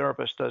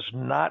Aromatherapists does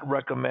not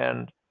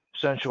recommend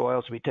essential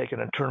oils to be taken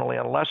internally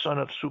unless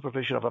under the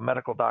supervision of a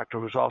medical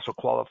doctor who's also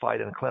qualified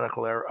in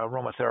clinical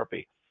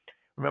aromatherapy.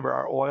 Remember,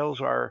 our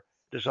oils are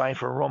designed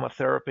for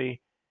aromatherapy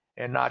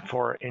and not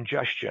for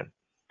ingestion.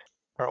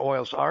 Our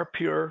oils are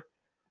pure,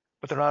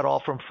 but they're not all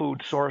from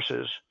food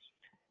sources.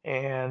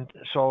 And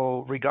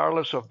so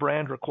regardless of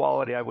brand or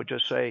quality, I would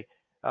just say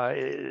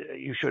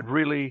you should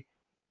really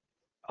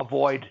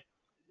avoid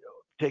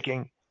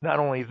taking not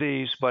only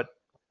these, but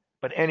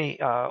any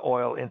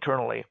oil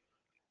internally.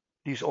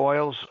 These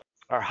oils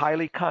are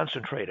highly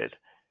concentrated.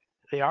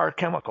 They are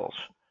chemicals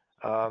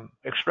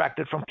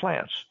extracted from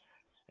plants,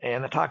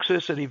 and the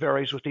toxicity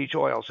varies with each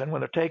oils. And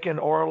when they're taken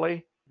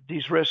orally,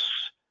 these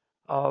risks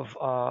of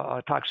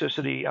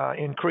toxicity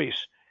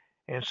increase.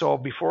 And so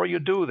before you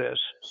do this,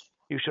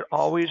 you should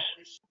always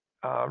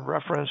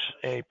reference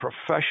a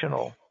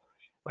professional,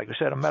 like I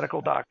said, a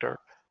medical doctor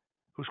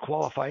who's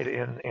qualified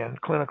in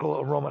clinical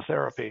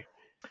aromatherapy.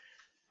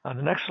 On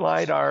the next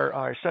slide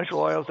are essential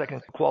oils that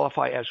can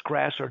qualify as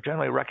GRAS or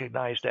generally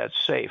recognized as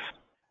safe.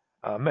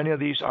 Many of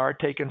these are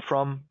taken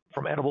from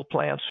edible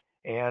plants,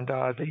 and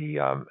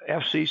the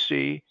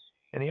FCC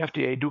and the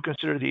FDA do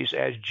consider these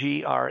as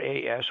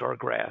GRAS or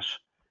GRAS.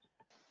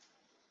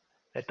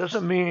 That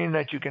doesn't mean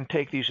that you can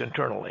take these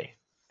internally.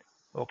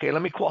 Okay,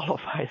 let me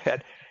qualify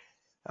that.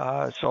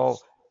 So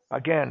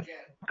again,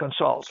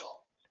 consult.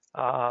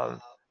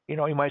 You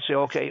know, you might say,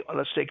 okay,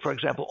 let's take, for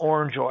example,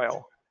 orange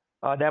oil.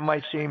 That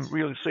might seem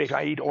really safe.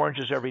 I eat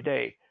oranges every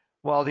day.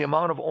 Well, the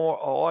amount of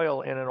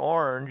oil in an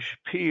orange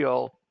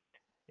peel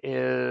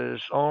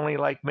is only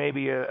like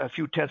maybe a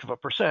few tenths of a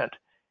percent.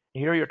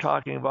 Here you're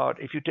talking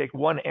about if you take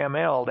 1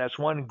 ml, that's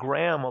 1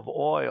 gram of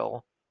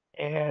oil,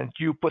 and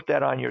you put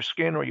that on your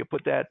skin or you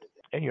put that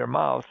in your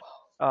mouth,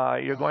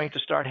 you're going to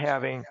start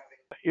having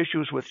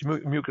issues with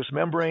mucous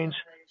membranes,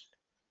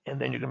 and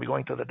then you're going to be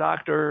going to the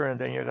doctor, and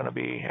then you're going to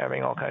be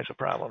having all kinds of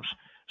problems.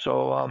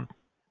 So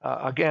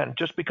again,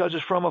 just because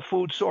it's from a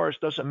food source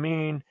doesn't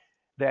mean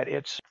that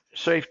it's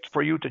safe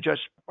for you to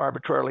just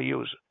arbitrarily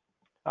use.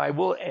 I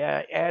will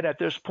add at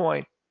this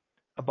point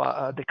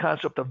about the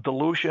concept of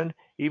dilution.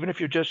 Even if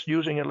you're just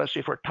using it, let's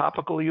say for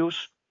topical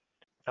use,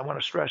 I want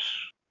to stress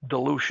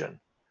dilution.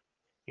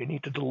 You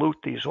need to dilute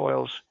these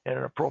oils in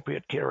an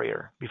appropriate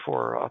carrier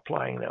before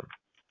applying them.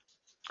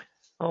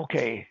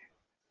 Okay,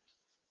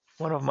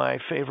 one of my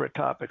favorite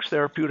topics,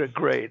 therapeutic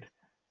grade.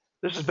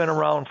 This has been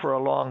around for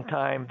a long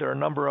time. There are a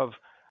number of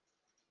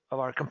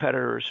our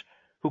competitors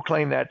who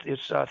claim that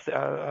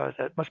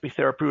it must be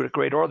therapeutic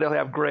grade, or they'll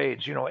have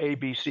grades, you know, A,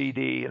 B, C,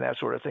 D, and that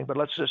sort of thing. But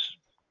let's just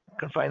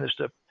confine this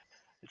to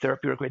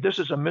therapeutic grade. This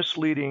is a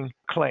misleading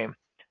claim.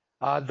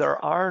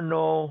 There are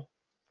no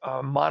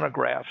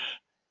monographs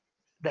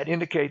that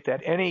indicate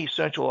that any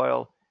essential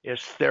oil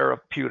is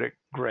therapeutic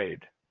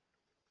grade.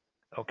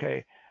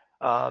 Okay,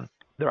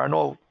 there are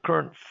no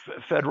current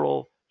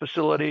federal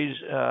facilities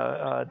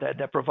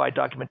that provide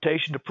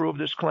documentation to prove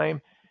this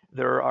claim.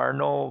 There are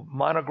no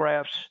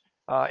monographs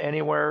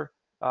anywhere.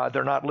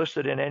 They're not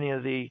listed in any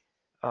of the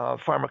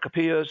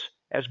pharmacopoeias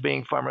as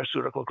being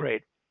pharmaceutical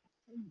grade.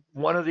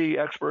 One of the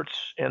experts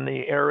in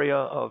the area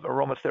of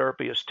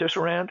aromatherapy is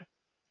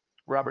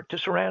Robert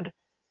Tisserand,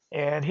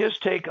 and his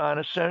take on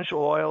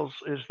essential oils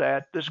is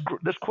that this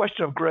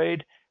question of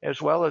grade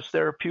as well as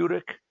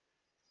therapeutic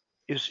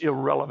is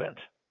irrelevant.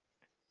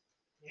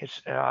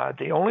 It's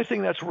the only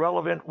thing that's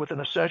relevant with an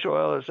essential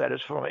oil is that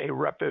it's from a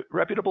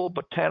reputable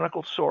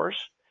botanical source,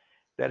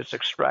 that it's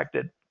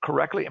extracted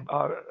correctly.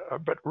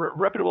 But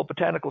reputable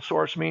botanical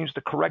source means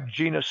the correct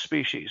genus,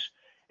 species,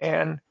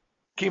 and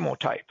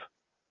chemotype.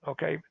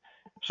 Okay,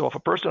 so if a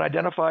person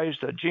identifies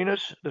the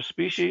genus, the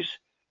species,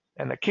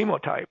 and the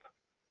chemotype,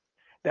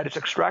 that it's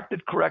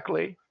extracted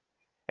correctly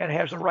and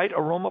has the right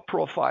aroma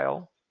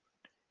profile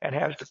and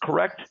has the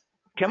correct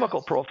chemical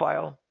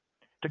profile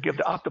to give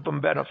the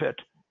optimum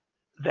benefit,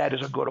 that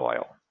is a good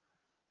oil.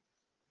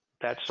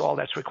 That's all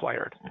that's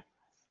required.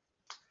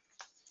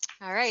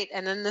 All right,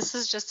 and then this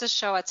is just to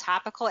show a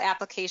topical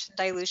application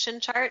dilution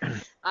chart.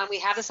 We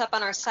have this up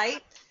on our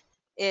site.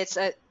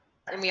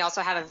 And we also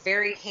have a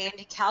very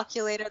handy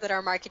calculator that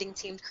our marketing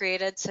team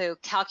created to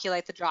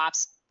calculate the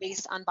drops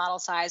based on bottle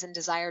size and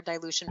desired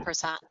dilution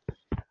percent.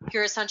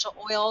 Pure essential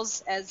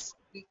oils, as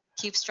we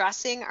keep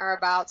stressing, are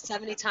about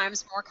 70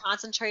 times more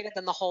concentrated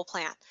than the whole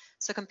plant.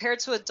 So compared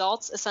to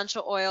adults,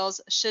 essential oils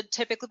should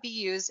typically be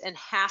used in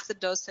half the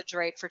dosage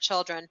rate for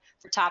children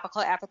for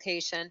topical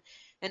application,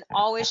 and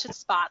always should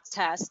spot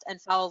test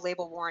and follow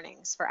label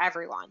warnings for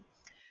everyone.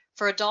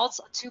 For adults,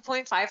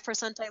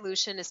 2.5%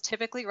 dilution is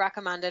typically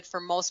recommended for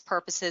most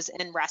purposes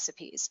in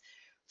recipes.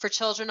 For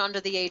children under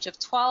the age of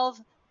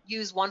 12,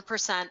 use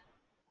 1%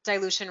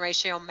 dilution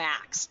ratio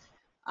max.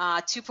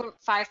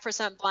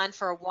 2.5% blend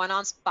for a 1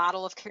 ounce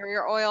bottle of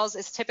carrier oils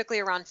is typically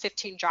around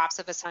 15 drops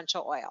of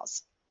essential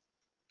oils.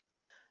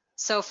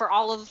 So for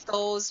all of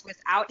those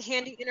without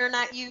handy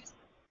internet use,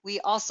 we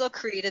also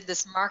created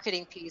this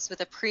marketing piece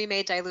with a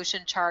pre-made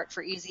dilution chart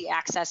for easy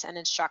access and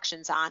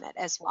instructions on it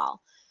as well.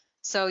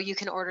 So you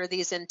can order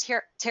these in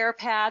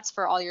TerraPads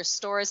for all your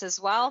stores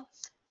as well.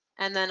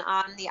 And then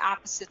on the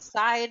opposite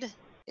side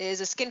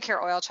is a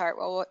skincare oil chart,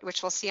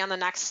 which we'll see on the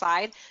next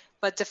slide,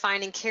 but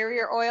defining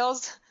carrier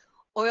oils,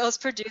 oils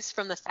produced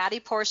from the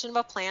fatty portion of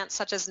a plant,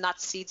 such as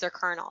nuts, seeds, or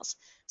kernels.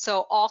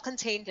 So all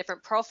contain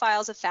different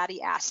profiles of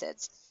fatty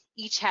acids.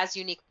 Each has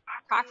unique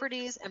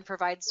properties and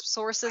provides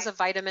sources of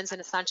vitamins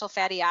and essential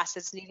fatty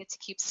acids needed to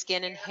keep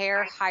skin and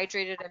hair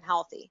hydrated and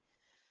healthy.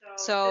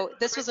 So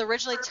this was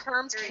originally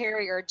termed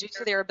carrier due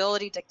to their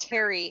ability to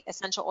carry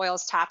essential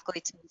oils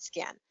topically to the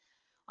skin.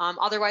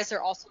 Otherwise,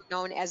 they're also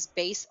known as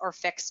base or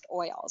fixed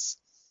oils.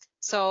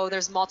 So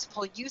there's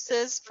multiple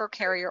uses for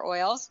carrier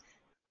oils.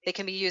 They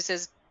can be used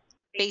as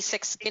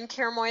basic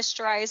skincare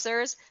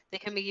moisturizers. They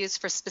can be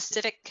used for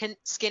specific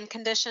skin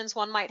conditions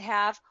one might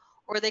have,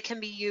 or they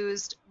can be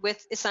used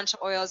with essential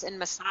oils in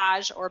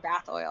massage or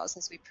bath oils,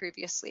 as we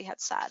previously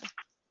had said.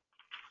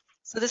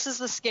 So this is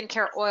the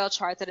skincare oil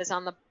chart that is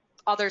on the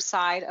other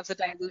side of the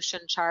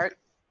dilution chart.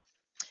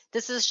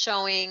 This is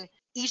showing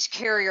each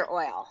carrier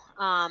oil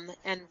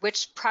and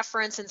which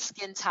preference and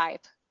skin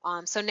type.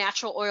 So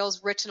natural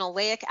oils rich in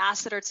oleic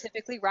acid are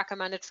typically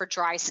recommended for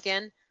dry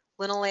skin.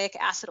 Linoleic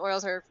acid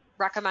oils are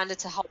recommended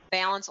to help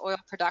balance oil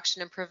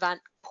production and prevent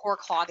pore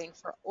clogging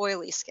for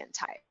oily skin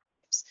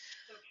types.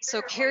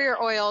 So carrier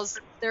oils,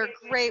 they're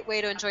a great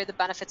way to enjoy the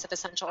benefits of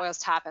essential oils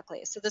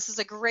topically. So this is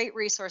a great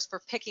resource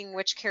for picking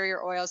which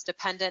carrier oils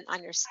dependent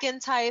on your skin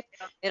type.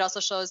 It also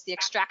shows the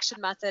extraction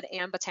method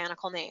and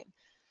botanical name.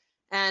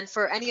 And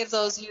for any of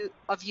those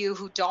of you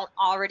who don't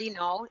already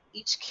know,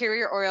 each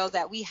carrier oil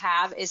that we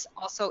have is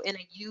also in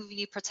a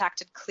UV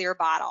protected clear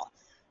bottle.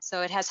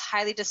 So it has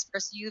highly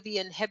dispersed UV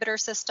inhibitor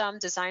system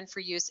designed for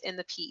use in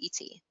the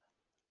PET.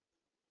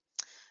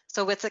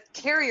 So with the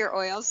carrier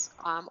oils,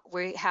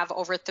 we have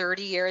over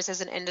 30 years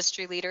as an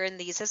industry leader in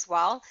these as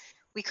well.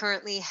 We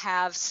currently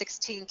have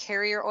 16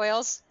 carrier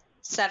oils,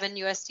 7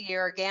 USDA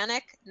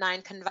organic,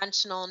 9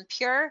 conventional and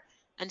pure,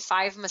 and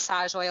 5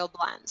 massage oil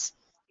blends.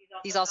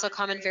 These also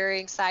come in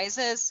varying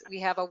sizes.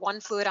 We have a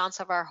 1 fluid ounce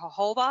of our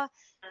jojoba,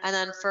 and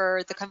then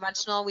for the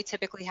conventional, we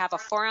typically have a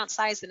 4-ounce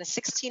size and a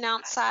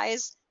 16-ounce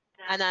size.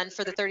 And then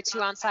for the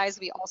 32-ounce size,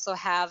 we also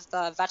have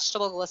the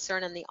vegetable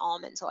glycerin and the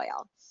almond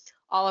oil.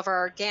 All of our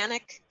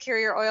organic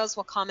carrier oils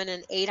will come in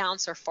an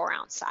 8-ounce or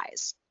 4-ounce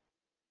size.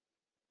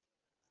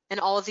 And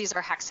all of these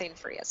are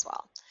hexane-free as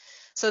well.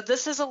 So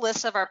this is a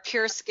list of our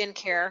pure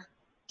skincare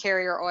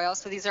carrier oils.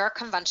 So these are our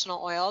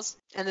conventional oils,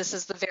 and this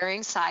is the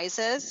varying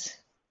sizes.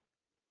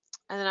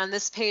 And then on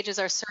this page is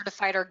our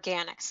certified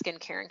organic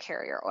skincare and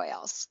carrier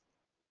oils.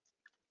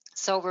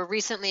 So we're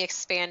recently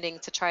expanding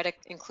to try to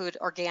include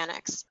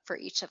organics for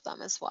each of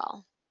them as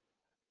well.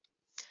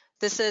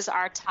 This is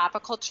our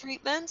topical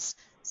treatments.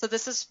 So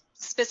this is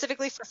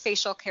specifically for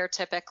facial care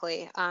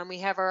typically. We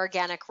have our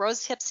organic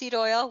rosehip seed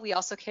oil. We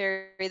also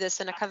carry this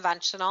in a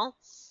conventional.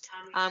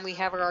 We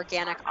have our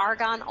organic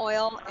argan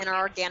oil and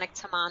our organic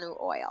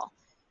tamanu oil.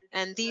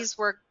 And these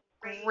work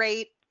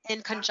great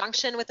in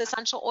conjunction with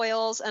essential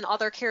oils and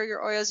other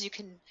carrier oils. You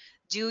can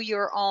do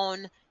your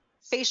own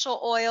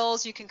facial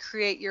oils. You can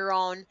create your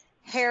own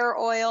hair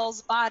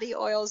oils, body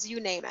oils, you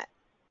name it.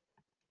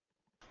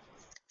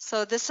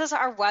 So this is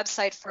our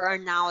website for our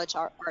knowledge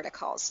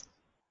articles.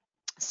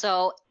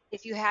 So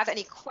if you have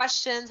any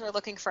questions or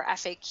looking for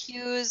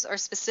FAQs or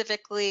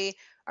specifically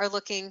are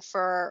looking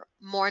for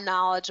more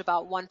knowledge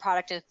about one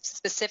product in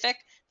specific,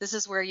 this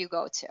is where you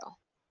go to.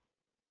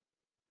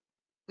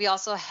 We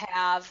also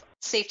have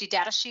safety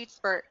data sheets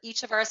for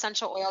each of our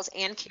essential oils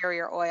and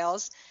carrier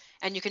oils,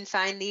 and you can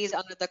find these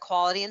under the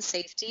quality and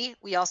safety.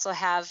 We also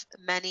have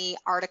many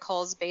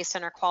articles based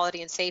on our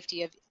quality and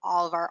safety of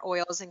all of our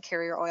oils and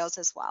carrier oils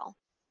as well.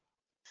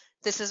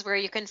 This is where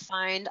you can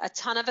find a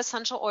ton of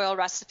essential oil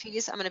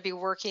recipes. I'm going to be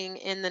working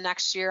in the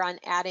next year on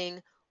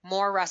adding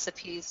more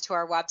recipes to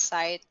our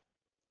website.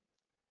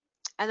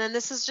 And then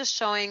this is just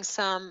showing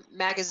some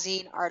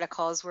magazine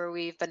articles where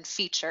we've been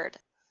featured.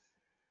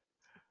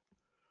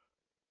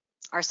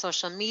 Our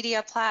social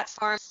media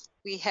platform,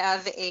 we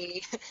have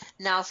a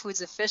Now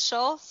Foods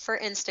Official for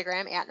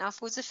Instagram at Now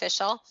Foods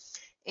Official,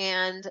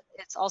 and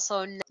it's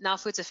also Now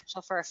Foods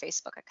Official for our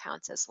Facebook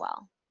accounts as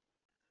well.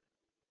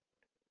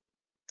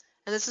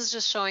 And this is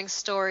just showing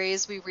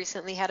stories. We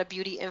recently had a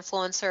beauty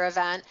influencer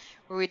event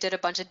where we did a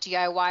bunch of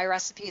DIY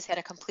recipes, had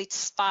a complete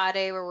spa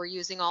day where we're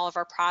using all of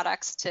our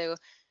products to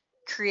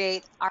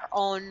create our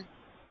own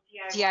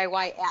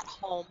DIY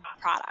at-home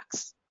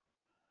products.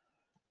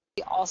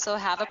 We also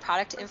have a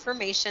product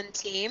information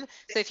team.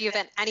 So if you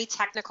have any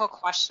technical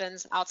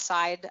questions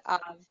outside of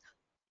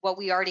what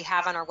we already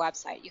have on our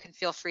website, you can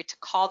feel free to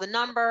call the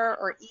number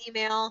or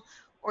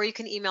you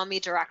can email me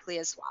directly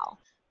as well.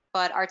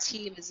 But our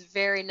team is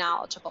very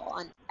knowledgeable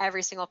on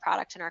every single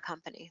product in our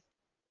company.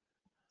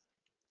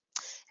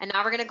 And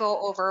now we're going to go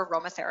over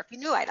aromatherapy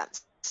new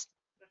items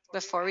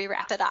before we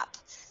wrap it up.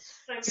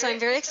 So I'm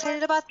very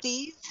excited about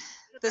these.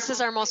 This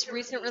is our most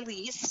recent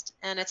release,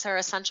 and it's our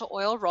essential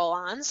oil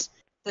roll-ons.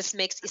 This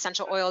makes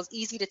essential oils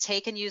easy to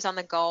take and use on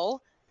the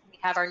go. We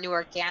have our new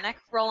organic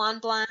roll-on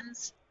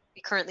blends.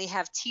 We currently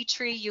have tea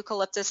tree,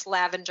 eucalyptus,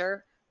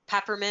 lavender.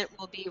 Peppermint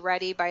will be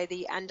ready by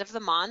the end of the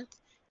month.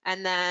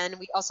 And then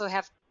we also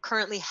have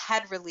currently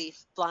head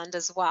relief blend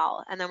as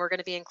well. And then we're going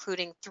to be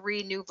including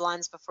 3 new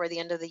blends before the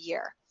end of the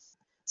year.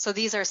 So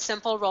these are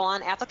simple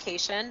roll-on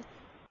application.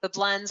 The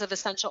blends of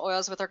essential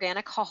oils with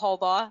organic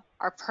jojoba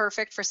are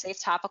perfect for safe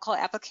topical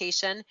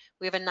application.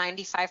 We have a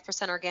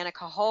 95% organic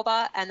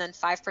jojoba and then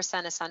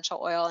 5%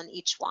 essential oil in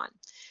each one.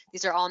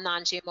 These are all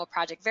non-GMO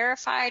project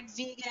verified,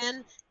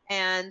 vegan,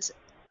 and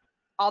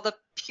all the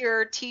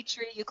pure tea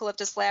tree,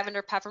 eucalyptus,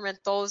 lavender, peppermint,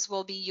 those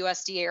will be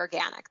USDA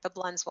organic. The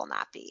blends will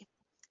not be,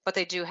 but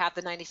they do have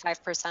the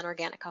 95%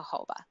 organic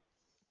jojoba.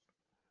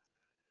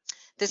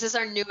 This is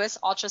our newest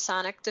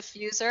ultrasonic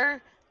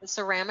diffuser, the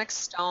ceramic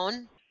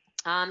stone.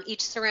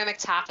 Each ceramic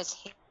top is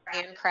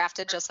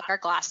handcrafted just like our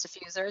glass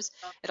diffusers.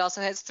 It also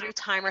has 3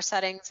 timer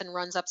settings and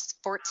runs up to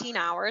 14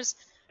 hours.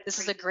 This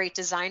is a great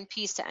design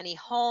piece to any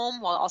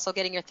home while also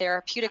getting your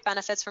therapeutic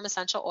benefits from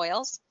essential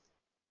oils.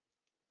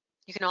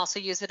 You can also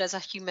use it as a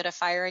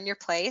humidifier in your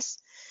place.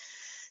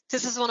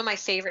 This is one of my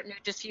favorite new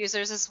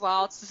diffusers as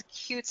well. It's a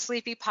cute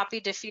sleepy puppy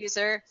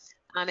diffuser.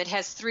 It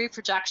has 3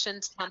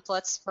 projection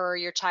templates for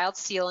your child's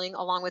ceiling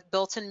along with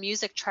built-in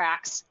music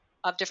tracks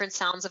of different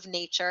sounds of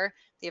nature.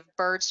 They have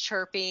birds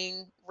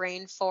chirping,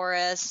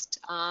 rainforest,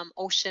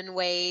 ocean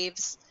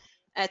waves.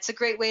 It's a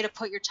great way to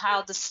put your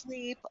child to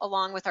sleep,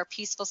 along with our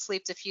Peaceful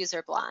Sleep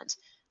Diffuser blend.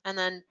 And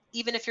then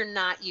even if you're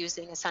not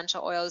using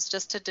essential oils,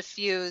 just to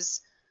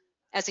diffuse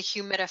as a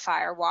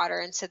humidifier water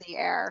into the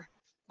air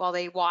while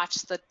they watch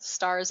the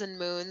stars and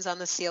moons on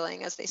the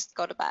ceiling as they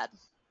go to bed.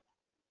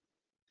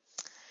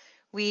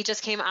 We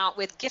just came out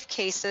with gift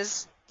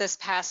cases this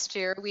past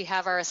year. We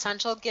have our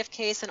essential gift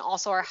case and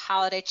also our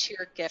holiday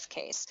cheer gift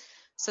case.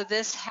 So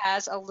this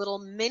has a little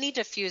mini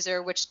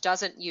diffuser which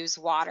doesn't use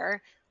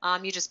water.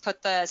 You just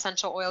put the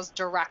essential oils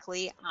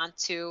directly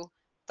onto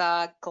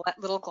the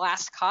little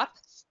glass cup,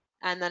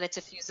 and then it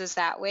diffuses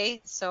that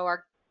way. So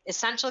our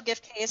essential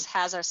gift case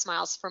has our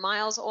Smiles for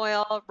Miles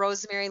oil,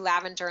 rosemary,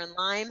 lavender, and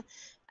lime.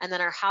 And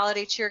then our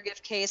holiday cheer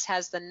gift case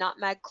has the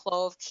nutmeg,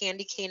 clove,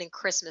 candy cane, and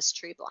Christmas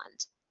tree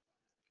blend.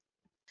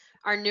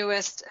 Our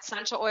newest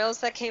essential oils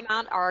that came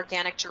out are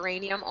organic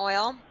geranium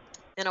oil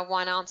in a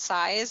 1 ounce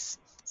size.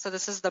 So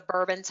this is the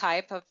bourbon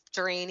type of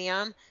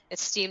geranium.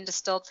 It's steam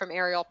distilled from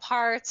aerial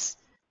parts,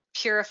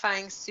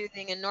 purifying,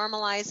 soothing, and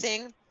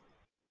normalizing.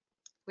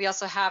 We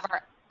also have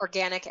our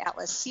organic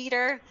Atlas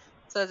cedar.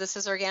 So this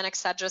is organic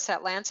Cedrus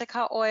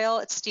atlantica oil.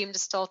 It's steam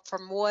distilled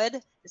from wood.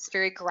 It's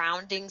very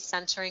grounding,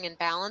 centering, and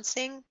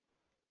balancing.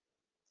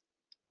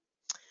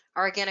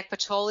 Our organic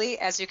patchouli,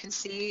 as you can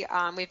see,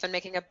 we've been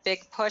making a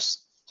big push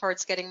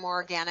towards getting more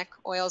organic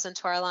oils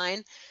into our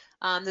line.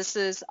 This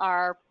is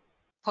our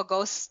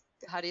Pogos,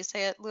 how do you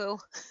say it, Lou?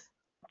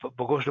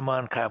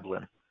 Bogosdaman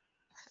Kablin.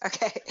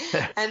 Okay,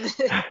 and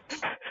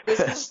this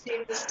is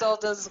steam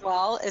distilled as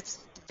well. It's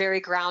very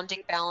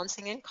grounding,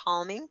 balancing, and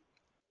calming.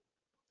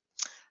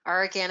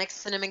 Our organic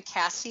cinnamon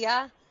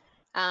cassia.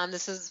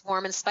 This is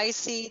warm and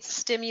spicy,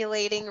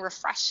 stimulating,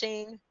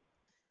 refreshing.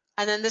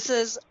 And then this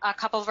is a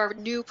couple of our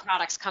new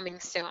products coming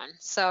soon.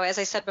 So as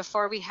I said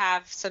before, we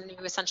have some new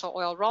essential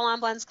oil roll-on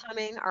blends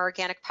coming. Our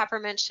organic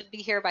peppermint should be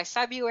here by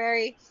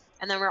February.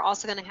 And then we're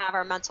also going to have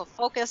our mental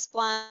focus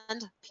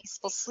blend,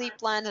 peaceful sleep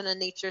blend, and a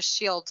nature's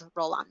shield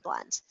roll-on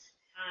blend.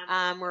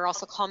 We're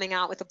also coming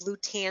out with a blue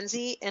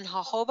tansy and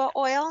jojoba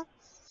oil,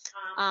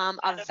 a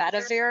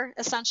vetiver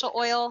essential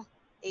oil,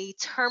 a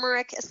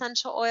turmeric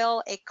essential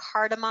oil, a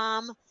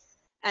cardamom,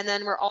 and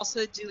then we're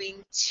also doing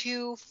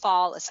 2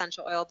 fall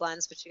essential oil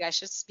blends, which you guys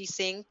should be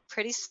seeing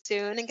pretty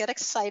soon and get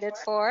excited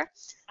for.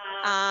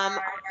 Our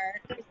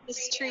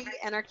Christmas tree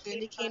and our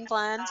candy cane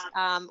blend.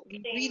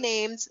 We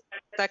renamed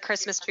the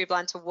Christmas tree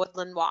blend to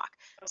Woodland Walk.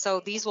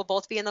 So these will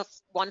both be in the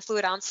 1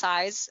 fluid ounce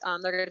size.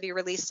 They're going to be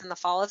released in the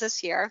fall of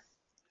this year.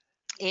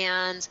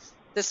 And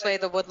this way,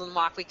 the Woodland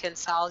Walk we can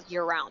sell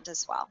year round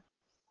as well.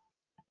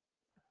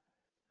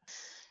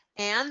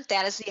 And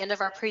that is the end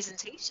of our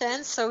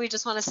presentation. So we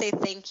just want to say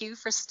thank you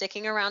for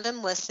sticking around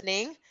and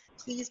listening.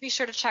 Please be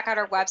sure to check out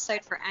our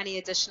website for any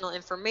additional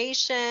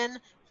information,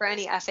 for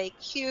any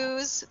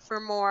FAQs, for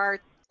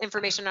more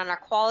information on our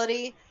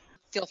quality.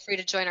 Feel free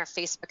to join our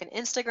Facebook and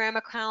Instagram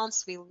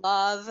accounts. We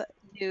love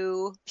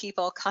new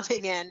people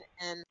coming in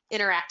and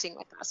interacting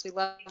with us. We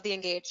love the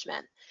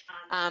engagement.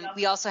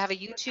 We also have a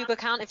YouTube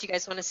account if you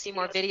guys want to see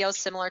more videos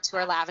similar to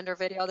our lavender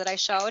video that I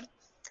showed.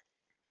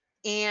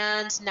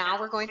 And now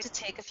we're going to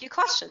take a few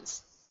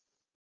questions.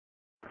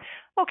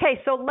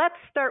 Okay, so let's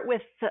start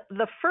with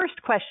the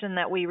first question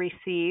that we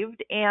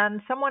received.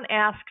 And someone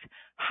asked,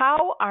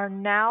 how are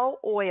now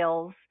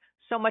oils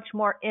so much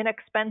more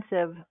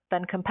inexpensive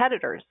than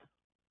competitors?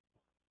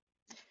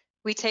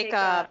 We take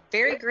a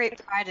very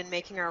great pride in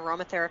making our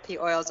aromatherapy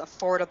oils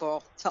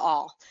affordable to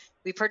all.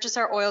 We purchase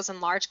our oils in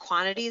large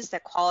quantities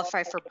that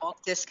qualify for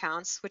bulk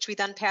discounts, which we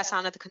then pass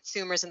on to the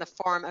consumers in the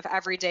form of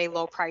everyday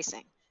low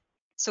pricing.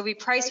 So we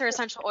price our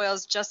essential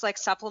oils just like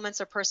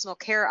supplements or personal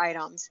care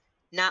items,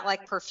 not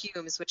like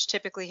perfumes, which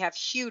typically have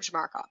huge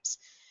markups.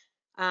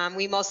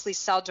 We mostly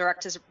sell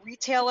direct to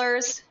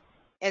retailers,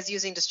 as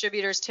using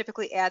distributors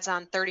typically adds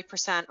on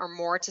 30% or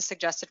more to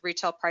suggested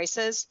retail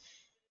prices.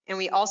 And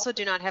we also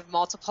do not have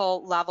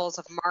multiple levels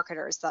of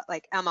marketers that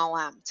like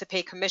MLM to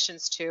pay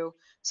commissions to,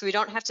 so we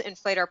don't have to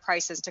inflate our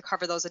prices to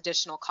cover those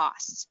additional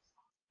costs.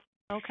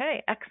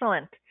 Okay,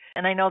 excellent.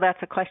 And I know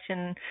that's a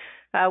question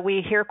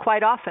we hear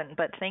quite often,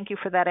 but thank you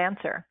for that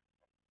answer.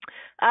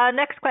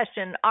 Next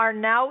question, are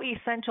now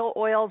essential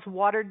oils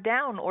watered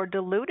down or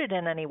diluted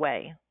in any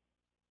way?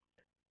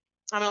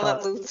 I'm going to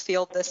let Lou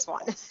field this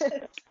one.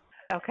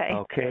 Okay.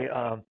 Okay.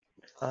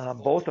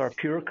 Both our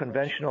pure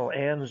conventional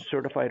and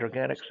certified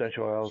organic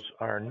essential oils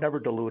are never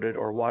diluted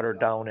or watered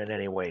down in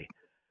any way.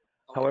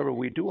 However,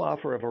 we do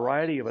offer a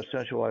variety of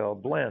essential oil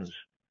blends,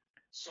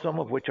 some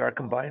of which are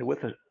combined with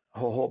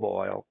jojoba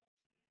oil.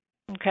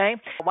 Okay.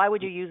 Why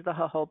would you use the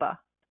jojoba?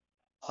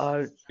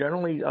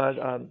 Generally,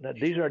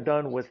 these are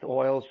done with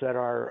oils that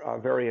are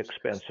very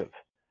expensive.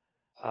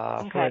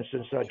 Okay. For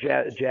instance,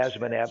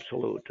 jasmine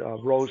absolute,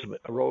 rose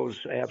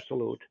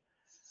absolute,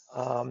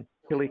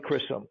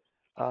 helichrysum.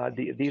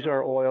 These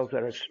are oils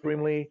that are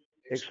extremely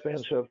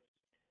expensive,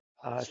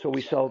 so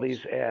we sell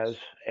these as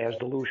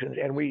dilutions,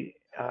 and we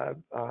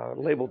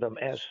label them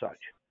as such.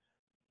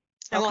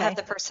 And we'll Okay. have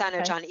the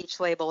percentage Okay. on each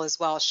label as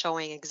well,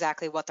 showing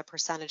exactly what the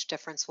percentage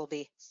difference will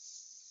be.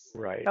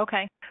 Right.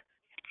 Okay.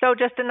 So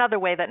just another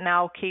way that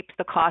now keeps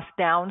the cost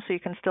down so you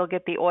can still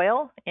get the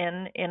oil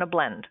in a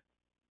blend.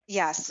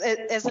 Yes,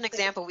 as an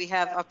example, we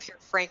have a pure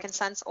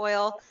frankincense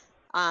oil,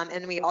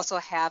 and we also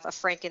have a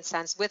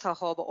frankincense with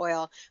jojoba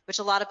oil, which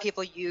a lot of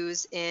people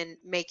use in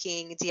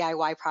making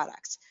DIY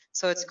products.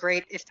 So it's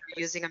great if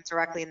they're using them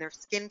directly in their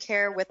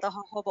skincare with the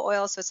jojoba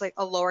oil, so it's like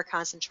a lower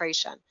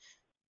concentration.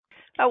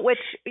 Which,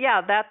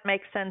 yeah, that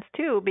makes sense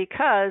too,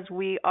 because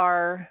we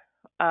are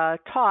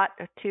taught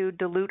to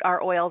dilute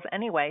our oils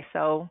anyway,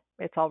 so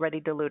it's already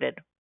diluted.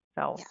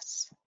 So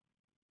Yes.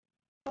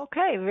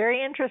 okay,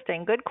 very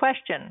interesting. Good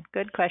question.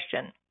 Good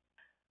question.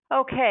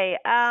 Okay,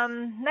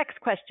 next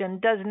question.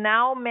 Does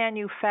Now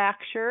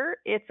manufacture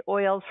its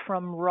oils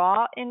from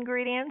raw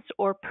ingredients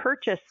or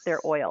purchase their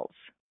oils?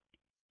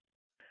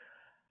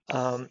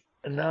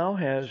 Now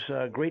has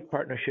great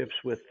partnerships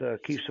with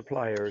key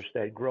suppliers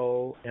that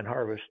grow and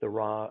harvest the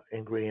raw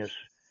ingredients,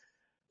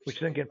 which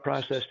then get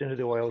processed into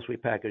the oils we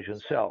package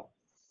and sell.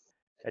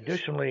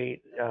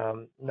 Additionally,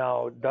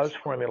 Now does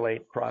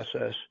formulate,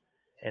 process,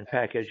 and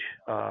package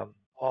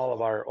all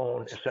of our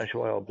own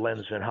essential oil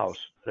blends in-house,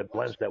 the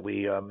blends that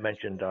we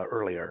mentioned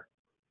earlier.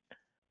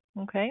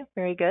 Okay,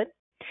 very good.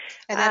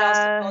 And that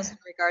also goes in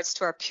regards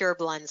to our pure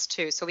blends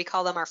too. So we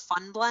call them our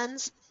fun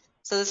blends.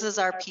 So this is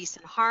our Peace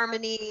and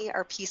Harmony,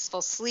 our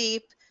Peaceful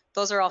Sleep.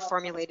 Those are all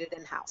formulated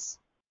in-house.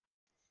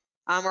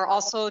 We're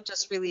also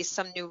just released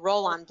some new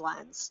roll-on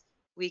blends.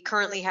 We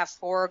currently have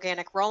 4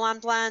 organic roll-on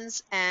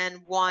blends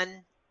and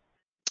 1,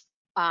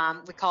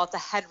 we call it the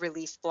Head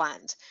Relief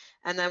blend.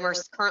 And then we're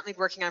currently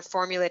working on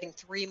formulating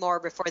 3 more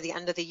before the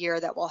end of the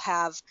year that will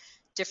have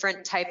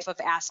different types of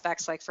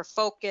aspects, like for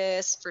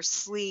focus, for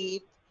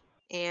sleep,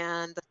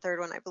 and the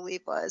third one I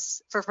believe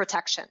was for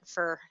protection,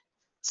 for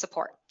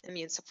support,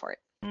 immune support.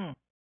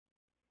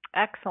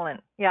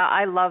 Excellent. Yeah,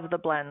 I love the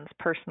blends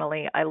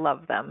personally. I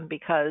love them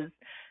because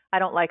I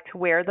don't like to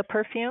wear the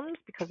perfumes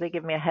because they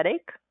give me a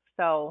headache.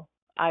 So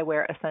I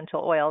wear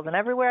essential oils, and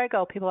everywhere I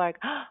go, people are like,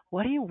 oh,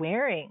 "What are you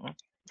wearing?"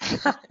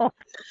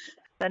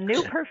 The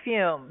new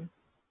perfume.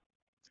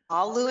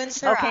 All Lou and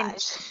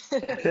Siraj.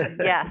 Okay.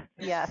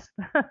 Yes.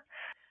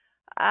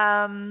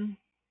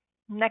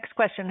 Next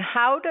question.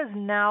 How does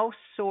Now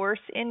source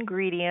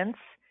ingredients,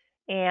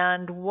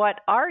 and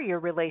what are your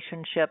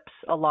relationships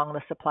along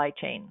the supply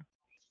chain?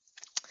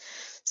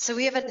 So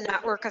we have a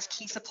network of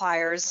key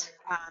suppliers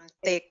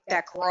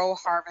that grow,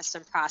 harvest,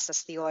 and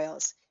process the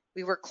oils.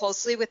 We work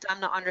closely with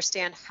them to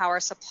understand how our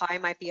supply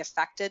might be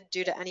affected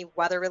due to any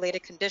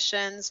weather-related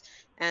conditions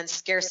and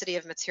scarcity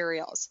of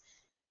materials.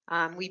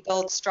 We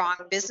build strong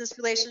business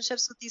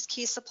relationships with these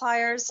key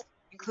suppliers,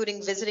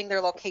 including visiting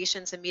their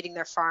locations and meeting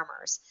their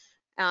farmers.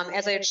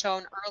 As I had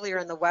shown earlier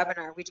in the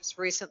webinar, we just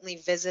recently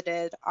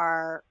visited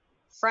our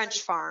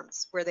French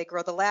farms where they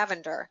grow the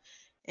lavender.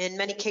 In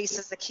many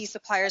cases, the key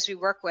suppliers we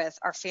work with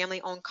are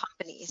family-owned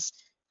companies,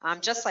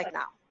 just like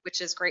Now, which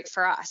is great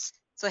for us.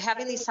 So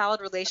having these solid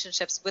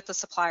relationships with the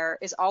supplier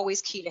is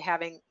always key to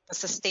having a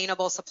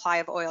sustainable supply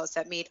of oils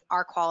that meet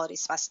our quality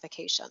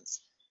specifications.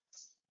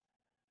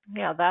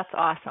 Yeah, that's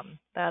awesome.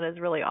 That is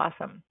really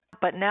awesome.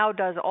 But Now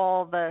does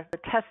all the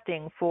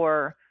testing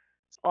for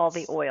all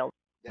the oils.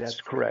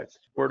 That's correct.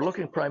 We're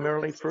looking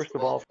primarily, first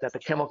of all, that the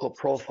chemical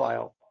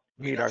profile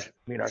meet our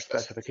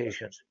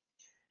specifications.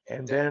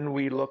 And then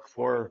we look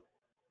for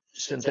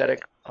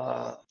synthetic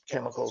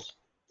chemicals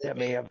that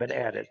may have been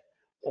added,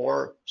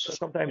 or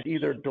sometimes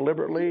either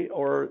deliberately,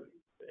 or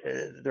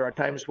there are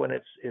times when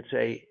it's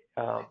a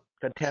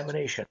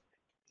contamination.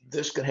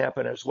 This can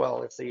happen as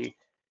well if the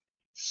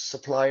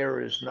supplier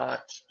is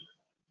not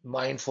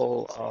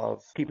mindful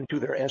of keeping to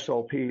their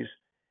SOPs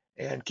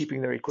and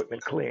keeping their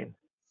equipment clean.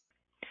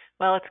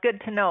 Well, it's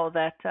good to know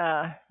that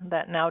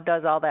that Now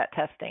does all that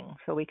testing,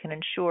 so we can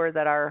ensure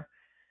that our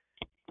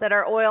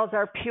oils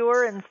are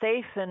pure and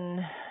safe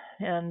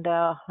and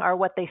are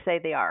what they say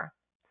they are.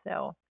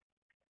 So,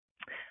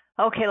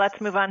 okay, let's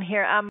move on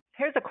here.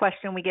 Here's a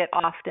question we get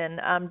often: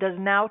 does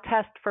Now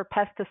test for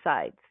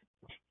pesticides?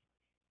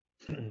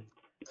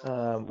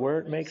 Where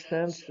it makes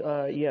sense,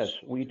 yes,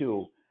 we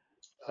do.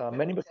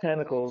 Many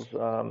botanicals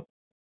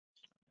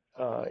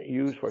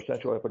used for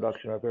essential oil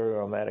production are very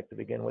aromatic to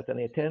begin with, and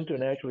they tend to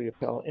naturally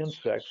repel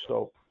insects,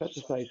 so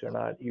pesticides are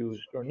not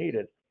used or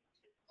needed.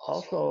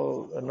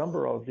 Also, a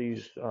number of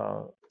these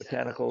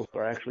botanicals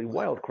are actually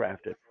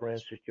wildcrafted. For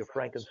instance, your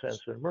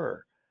frankincense and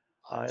myrrh,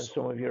 and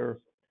some of your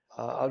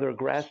other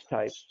grass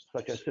types,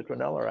 such as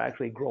citronella,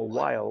 actually grow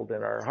wild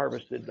and are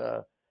harvested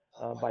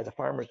by the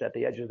farmers at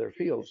the edge of their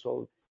fields.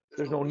 So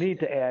there's no need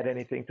to add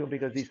anything to them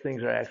because these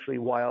things are actually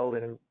wild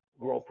and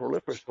grow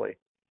proliferously.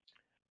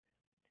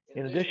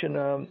 In addition,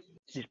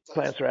 these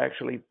plants are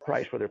actually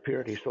prized for their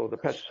purity, so the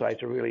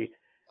pesticides are really,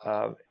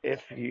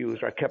 if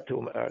used, are kept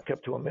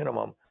to a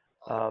minimum.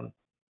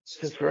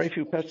 Since very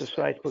few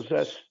pesticides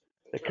possess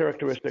the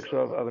characteristics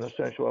of an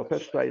essential oil,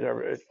 pesticides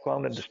are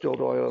found in distilled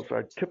oils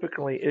are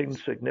typically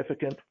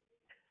insignificant,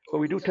 but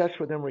we do test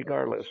for them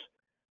regardless.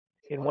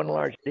 In one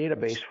large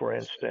database, for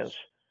instance,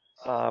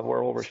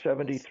 where over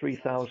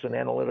 73,000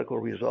 analytical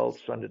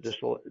results on the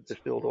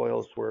distilled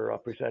oils were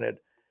presented.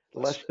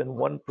 Less than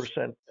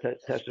 1%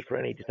 tested for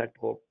any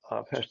detectable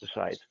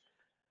pesticides.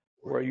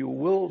 Where you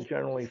will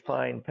generally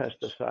find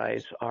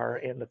pesticides are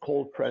in the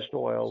cold pressed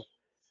oils,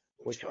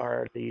 which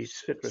are the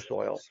citrus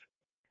oils.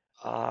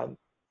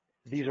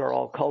 These are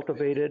all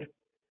cultivated.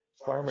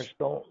 Farmers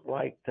don't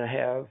like to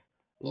have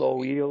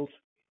low yields,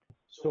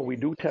 so we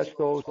do test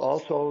those.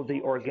 Also,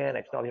 the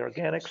organics. Now, the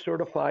organics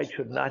certified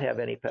should not have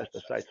any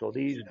pesticides, so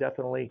these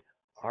definitely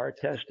are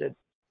tested.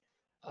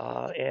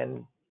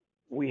 And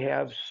we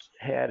have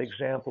had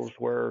examples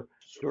where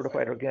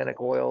certified organic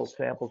oil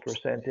samples were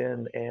sent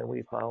in, and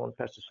we found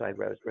pesticide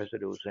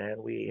residues,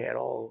 and we had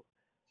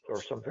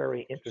some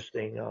very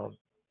interesting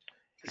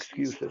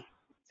excuses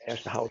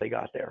as to how they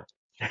got there.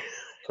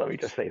 So let me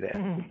just say that.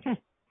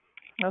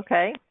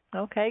 Okay.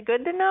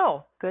 Good to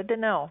know.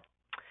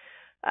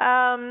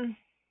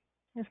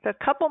 Just a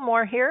couple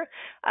more here.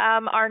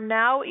 Are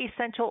now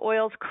essential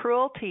oils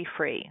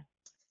cruelty-free?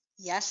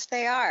 Yes,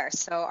 they are.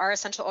 So our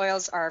essential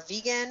oils are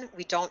vegan.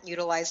 We don't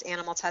utilize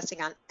animal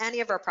testing on any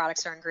of our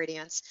products or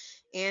ingredients.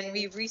 And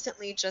we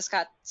recently just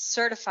got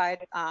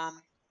certified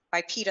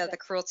by PETA, the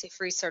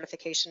cruelty-free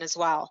certification as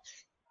well.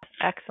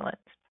 Excellent.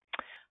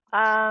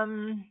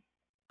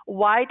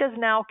 Why does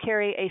now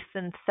carry a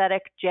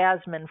synthetic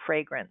jasmine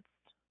fragrance?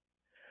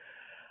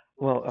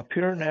 Well, a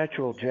pure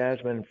natural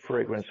jasmine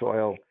fragrance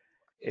oil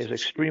is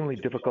extremely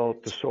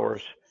difficult to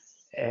source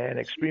and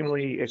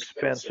extremely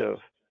expensive,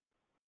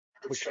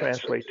 which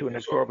translates to an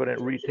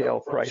exorbitant retail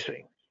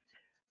pricing.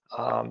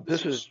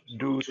 This is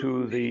due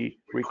to the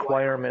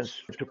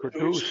requirements to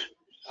produce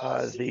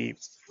the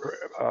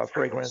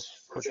fragrance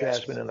for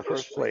jasmine in the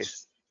first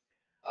place.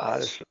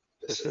 The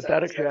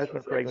synthetic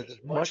jasmine fragrance is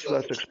much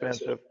less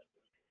expensive,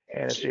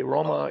 and its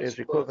aroma is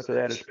equivalent to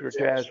that as pure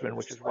jasmine,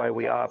 which is why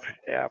we offer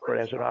it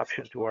as an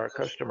option to our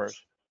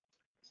customers.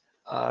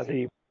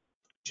 The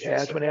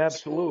Jasmine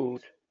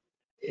Absolute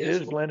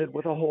is blended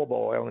with a jojoba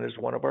oil and is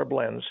one of our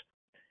blends,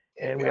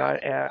 and we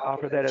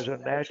offer that as a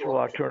natural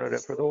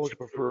alternative for those who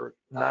prefer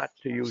not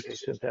to use a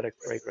synthetic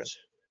fragrance.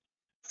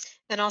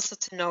 And also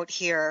to note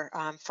here,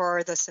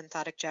 for the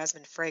synthetic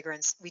jasmine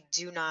fragrance, we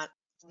do not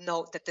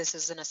note that this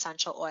is an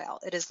essential oil.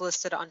 It is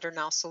listed under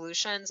Now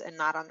Solutions and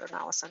not under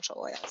Now Essential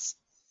Oils.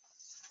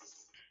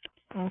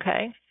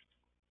 Okay.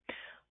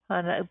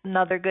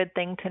 Another good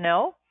thing to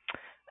know.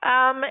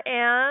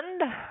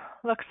 And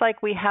looks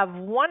like we have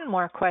one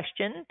more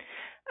question.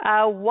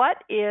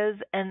 What is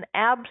an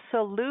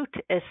absolute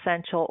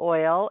essential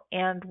oil,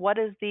 and what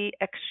is the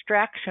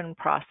extraction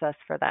process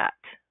for that?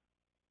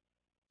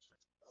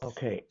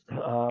 Okay.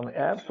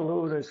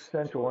 Absolute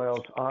essential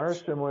oils are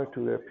similar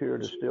to their pure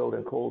distilled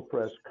and cold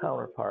pressed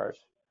counterparts,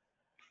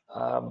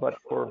 but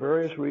for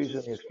various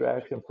reasons, the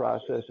extraction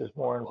process is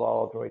more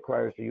involved and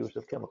requires the use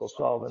of chemical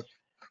solvents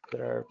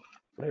that are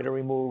later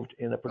removed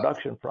in the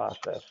production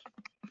process.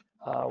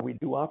 We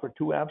do offer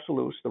two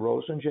absolutes, the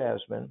rose and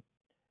jasmine,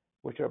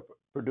 which are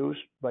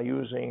produced by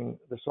using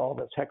the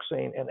solvents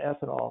hexane and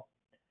ethanol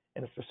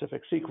in a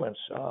specific sequence.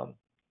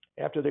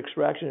 After the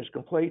extraction is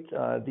complete,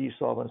 these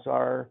solvents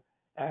are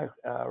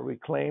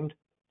reclaimed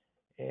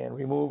and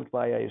removed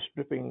by a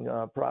stripping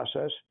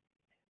process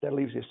that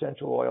leaves the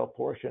essential oil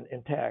portion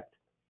intact.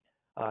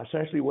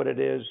 Essentially what it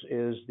is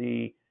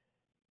the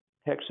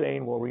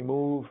hexane will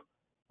remove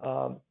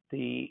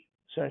the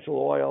essential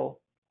oil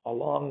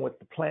along with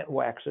the plant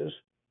waxes,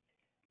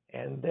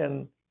 and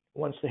then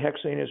once the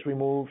hexane is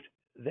removed,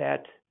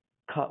 that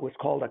what's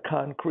called a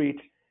concrete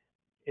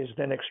is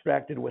then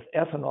extracted with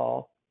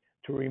ethanol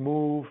to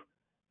remove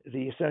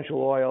the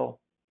essential oil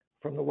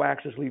from the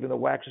waxes, leaving the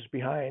waxes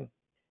behind.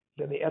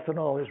 Then the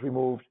ethanol is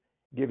removed,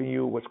 giving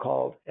you what's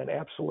called an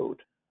absolute.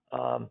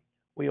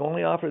 We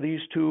only offer these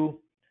two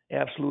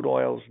absolute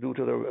oils due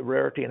to the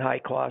rarity and high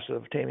cost of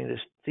obtaining this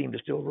steam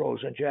distilled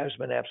rose and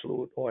jasmine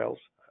absolute oils.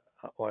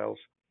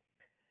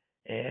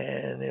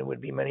 And it would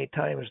be many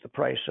times the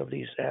price of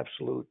these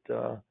absolute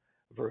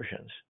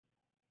versions.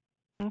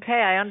 Okay,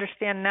 I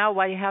understand now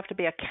why you have to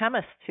be a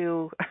chemist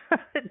to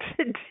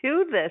to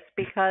do this,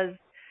 because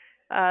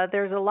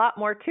there's a lot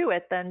more to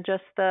it than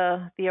just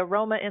the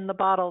aroma in the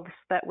bottles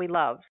that we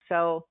love.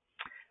 So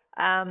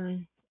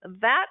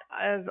that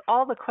is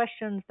all the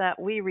questions that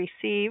we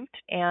received,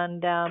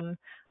 and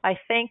I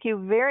thank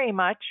you very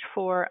much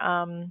for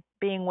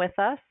being with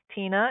us,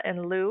 Tina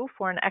and Lou,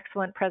 for an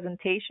excellent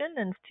presentation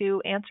and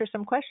to answer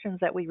some questions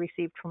that we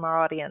received from our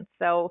audience.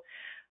 So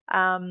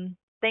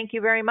thank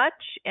you very much,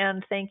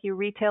 and thank you,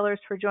 retailers,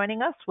 for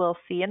joining us. We'll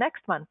see you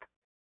next month.